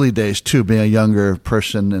my early days too, being a younger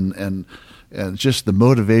person, and just the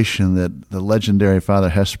motivation that the legendary Father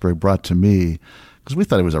Hesburgh brought to me, because we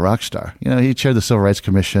thought he was a rock star. You know, he chaired the Civil Rights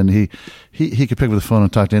Commission. He could pick up the phone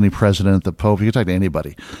and talk to any president, the Pope. He could talk to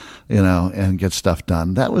anybody, you know, and get stuff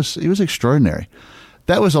done. He was extraordinary.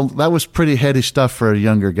 That was pretty heady stuff for a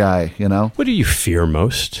younger guy, you know. What do you fear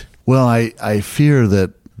most? Well, I fear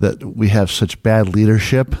that we have such bad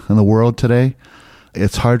leadership in the world today.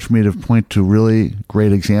 It's hard for me to point to really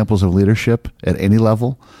great examples of leadership at any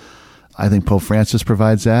level. I think Pope Francis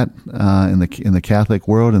provides that in the Catholic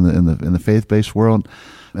world, in the faith-based world,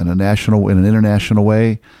 in an international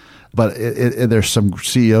way. But there's some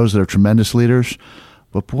CEOs that are tremendous leaders.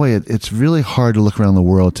 But boy, it's really hard to look around the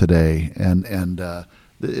world today and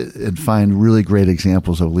find really great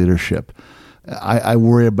examples of leadership. I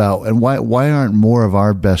worry about, and why aren't more of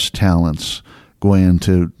our best talents going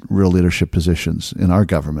into real leadership positions in our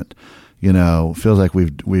government? You know, feels like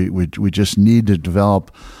we just need to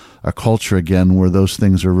develop a culture again where those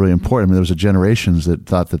things are really important. I mean, there was a generations that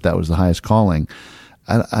thought that was the highest calling.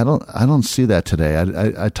 I don't see that today.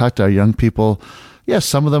 I talk to our young people. Yes,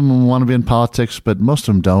 some of them want to be in politics, but most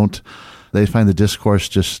of them don't. They find the discourse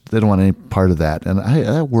they don't want any part of that. And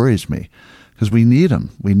that worries me, because we need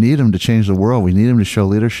them. We need them to change the world. We need them to show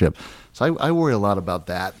leadership. So I worry a lot about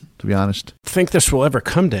that, to be honest. Think this will ever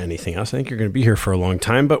come to anything else? I think you're going to be here for a long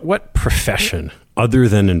time. But what profession, other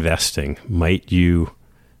than investing, might you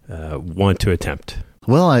want to attempt?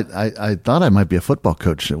 Well, I thought I might be a football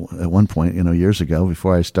coach at one point, you know, years ago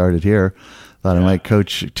before I started here. Thought I might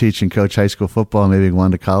teach and coach high school football, maybe go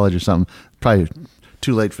on to college or something. Probably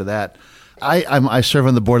too late for that. I serve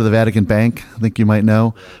on the board of the Vatican Bank. I think you might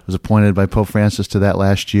know. I was appointed by Pope Francis to that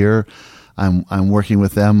last year. I'm working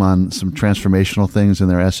with them on some transformational things in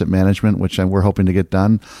their asset management, which we're hoping to get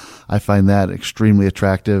done. I find that extremely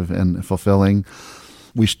attractive and fulfilling.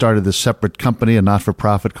 We started this separate company, a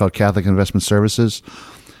not-for-profit called Catholic Investment Services,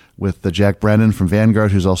 with Jack Brennan from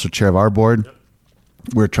Vanguard, who's also chair of our board.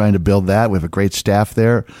 We're trying to build that. We have a great staff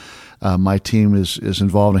there. My team is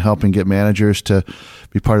involved in helping get managers to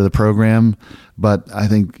be part of the program. But I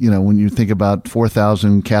think, when you think about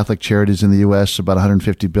 4,000 Catholic charities in the U.S., about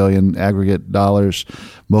 $150 billion aggregate dollars,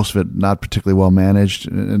 most of it not particularly well managed,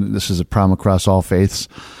 and this is a problem across all faiths,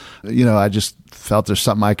 I just felt there's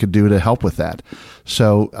something I could do to help with that.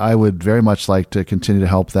 So I would very much like to continue to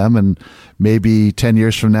help them, and maybe 10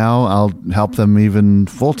 years from now, I'll help them even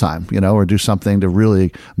full-time, or do something to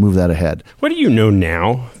really move that ahead. What do you know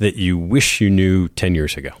now that you wish you knew 10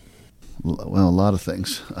 years ago? Well, a lot of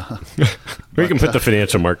things. We can put the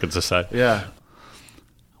financial markets aside. Yeah.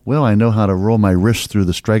 Well, I know how to roll my wrist through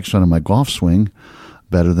the strike zone of my golf swing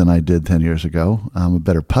better than I did 10 years ago. I'm a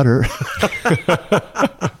better putter.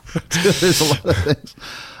 There's a lot of things.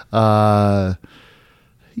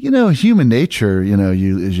 Human nature,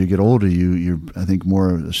 as you get older, you're I think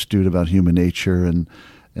more astute about human nature and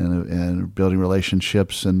building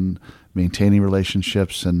relationships and maintaining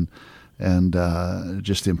relationships and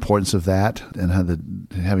just the importance of that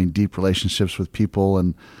and having deep relationships with people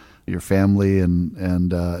and your family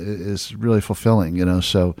and is really fulfilling,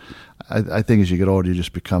 So I think as you get older, you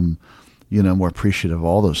just become, more appreciative of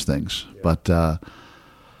all those things. Yeah. But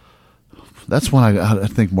that's one I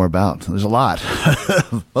think more about. There's a lot,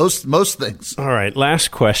 most things. All right,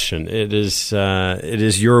 last question. It is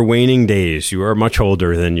your waning days. You are much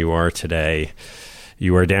older than you are today.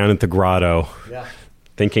 You are down at the grotto. Yeah.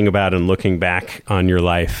 Thinking about and looking back on your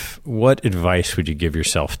life, what advice would you give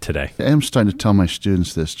yourself today? I am starting to tell my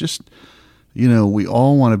students this. Just, we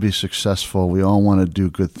all want to be successful. We all want to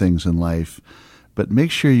do good things in life, but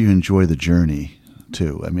make sure you enjoy the journey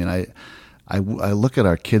too. I mean, I look at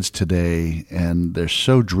our kids today, and they're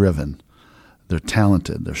so driven. They're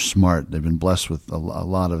talented. They're smart. They've been blessed with a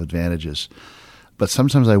lot of advantages. But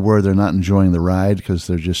sometimes I worry they're not enjoying the ride because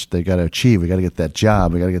they got to achieve. We got to get that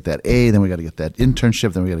job. We got to get that A. Then we got to get that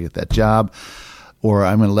internship. Then we got to get that job. Or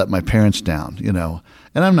I'm going to let my parents down, And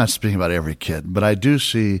I'm not speaking about every kid, but I do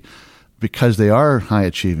see, because they are high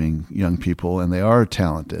achieving young people and they are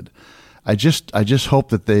talented, I just hope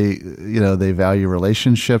that they value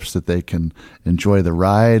relationships, that they can enjoy the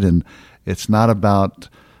ride. And it's not about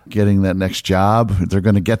getting that next job. They're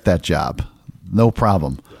going to get that job. No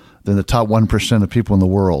problem. They're the top 1% of people in the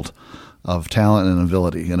world of talent and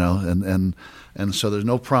ability, and so there's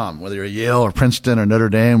no problem whether you're at Yale or Princeton or Notre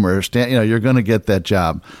Dame or Stanford, you're going to get that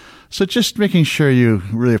job. So just making sure you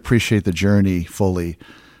really appreciate the journey fully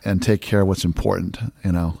and take care of what's important.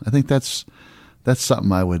 I think that's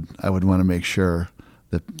something I would want to make sure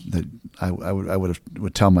that I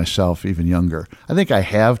would tell myself even younger. I think I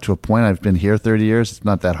have to a point. I've been here 30 years. It's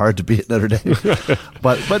not that hard to be at Notre Dame,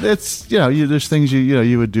 but it's there's things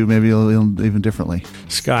you would do maybe even differently.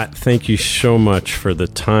 Scott, thank you so much for the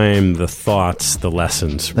time, the thoughts, the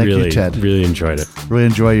lessons. Thank you, Ted. Really enjoyed it. Really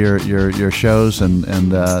enjoy your shows, and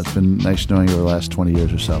it's been nice knowing you over the last 20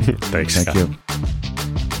 years or so. Thanks, Thank Scott. you.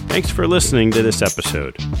 Thanks for listening to this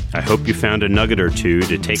episode. I hope you found a nugget or two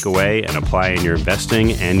to take away and apply in your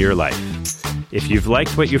investing and your life. If you've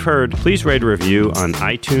liked what you've heard, please write a review on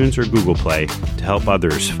iTunes or Google Play to help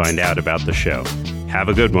others find out about the show. Have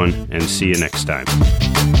a good one, and see you next time.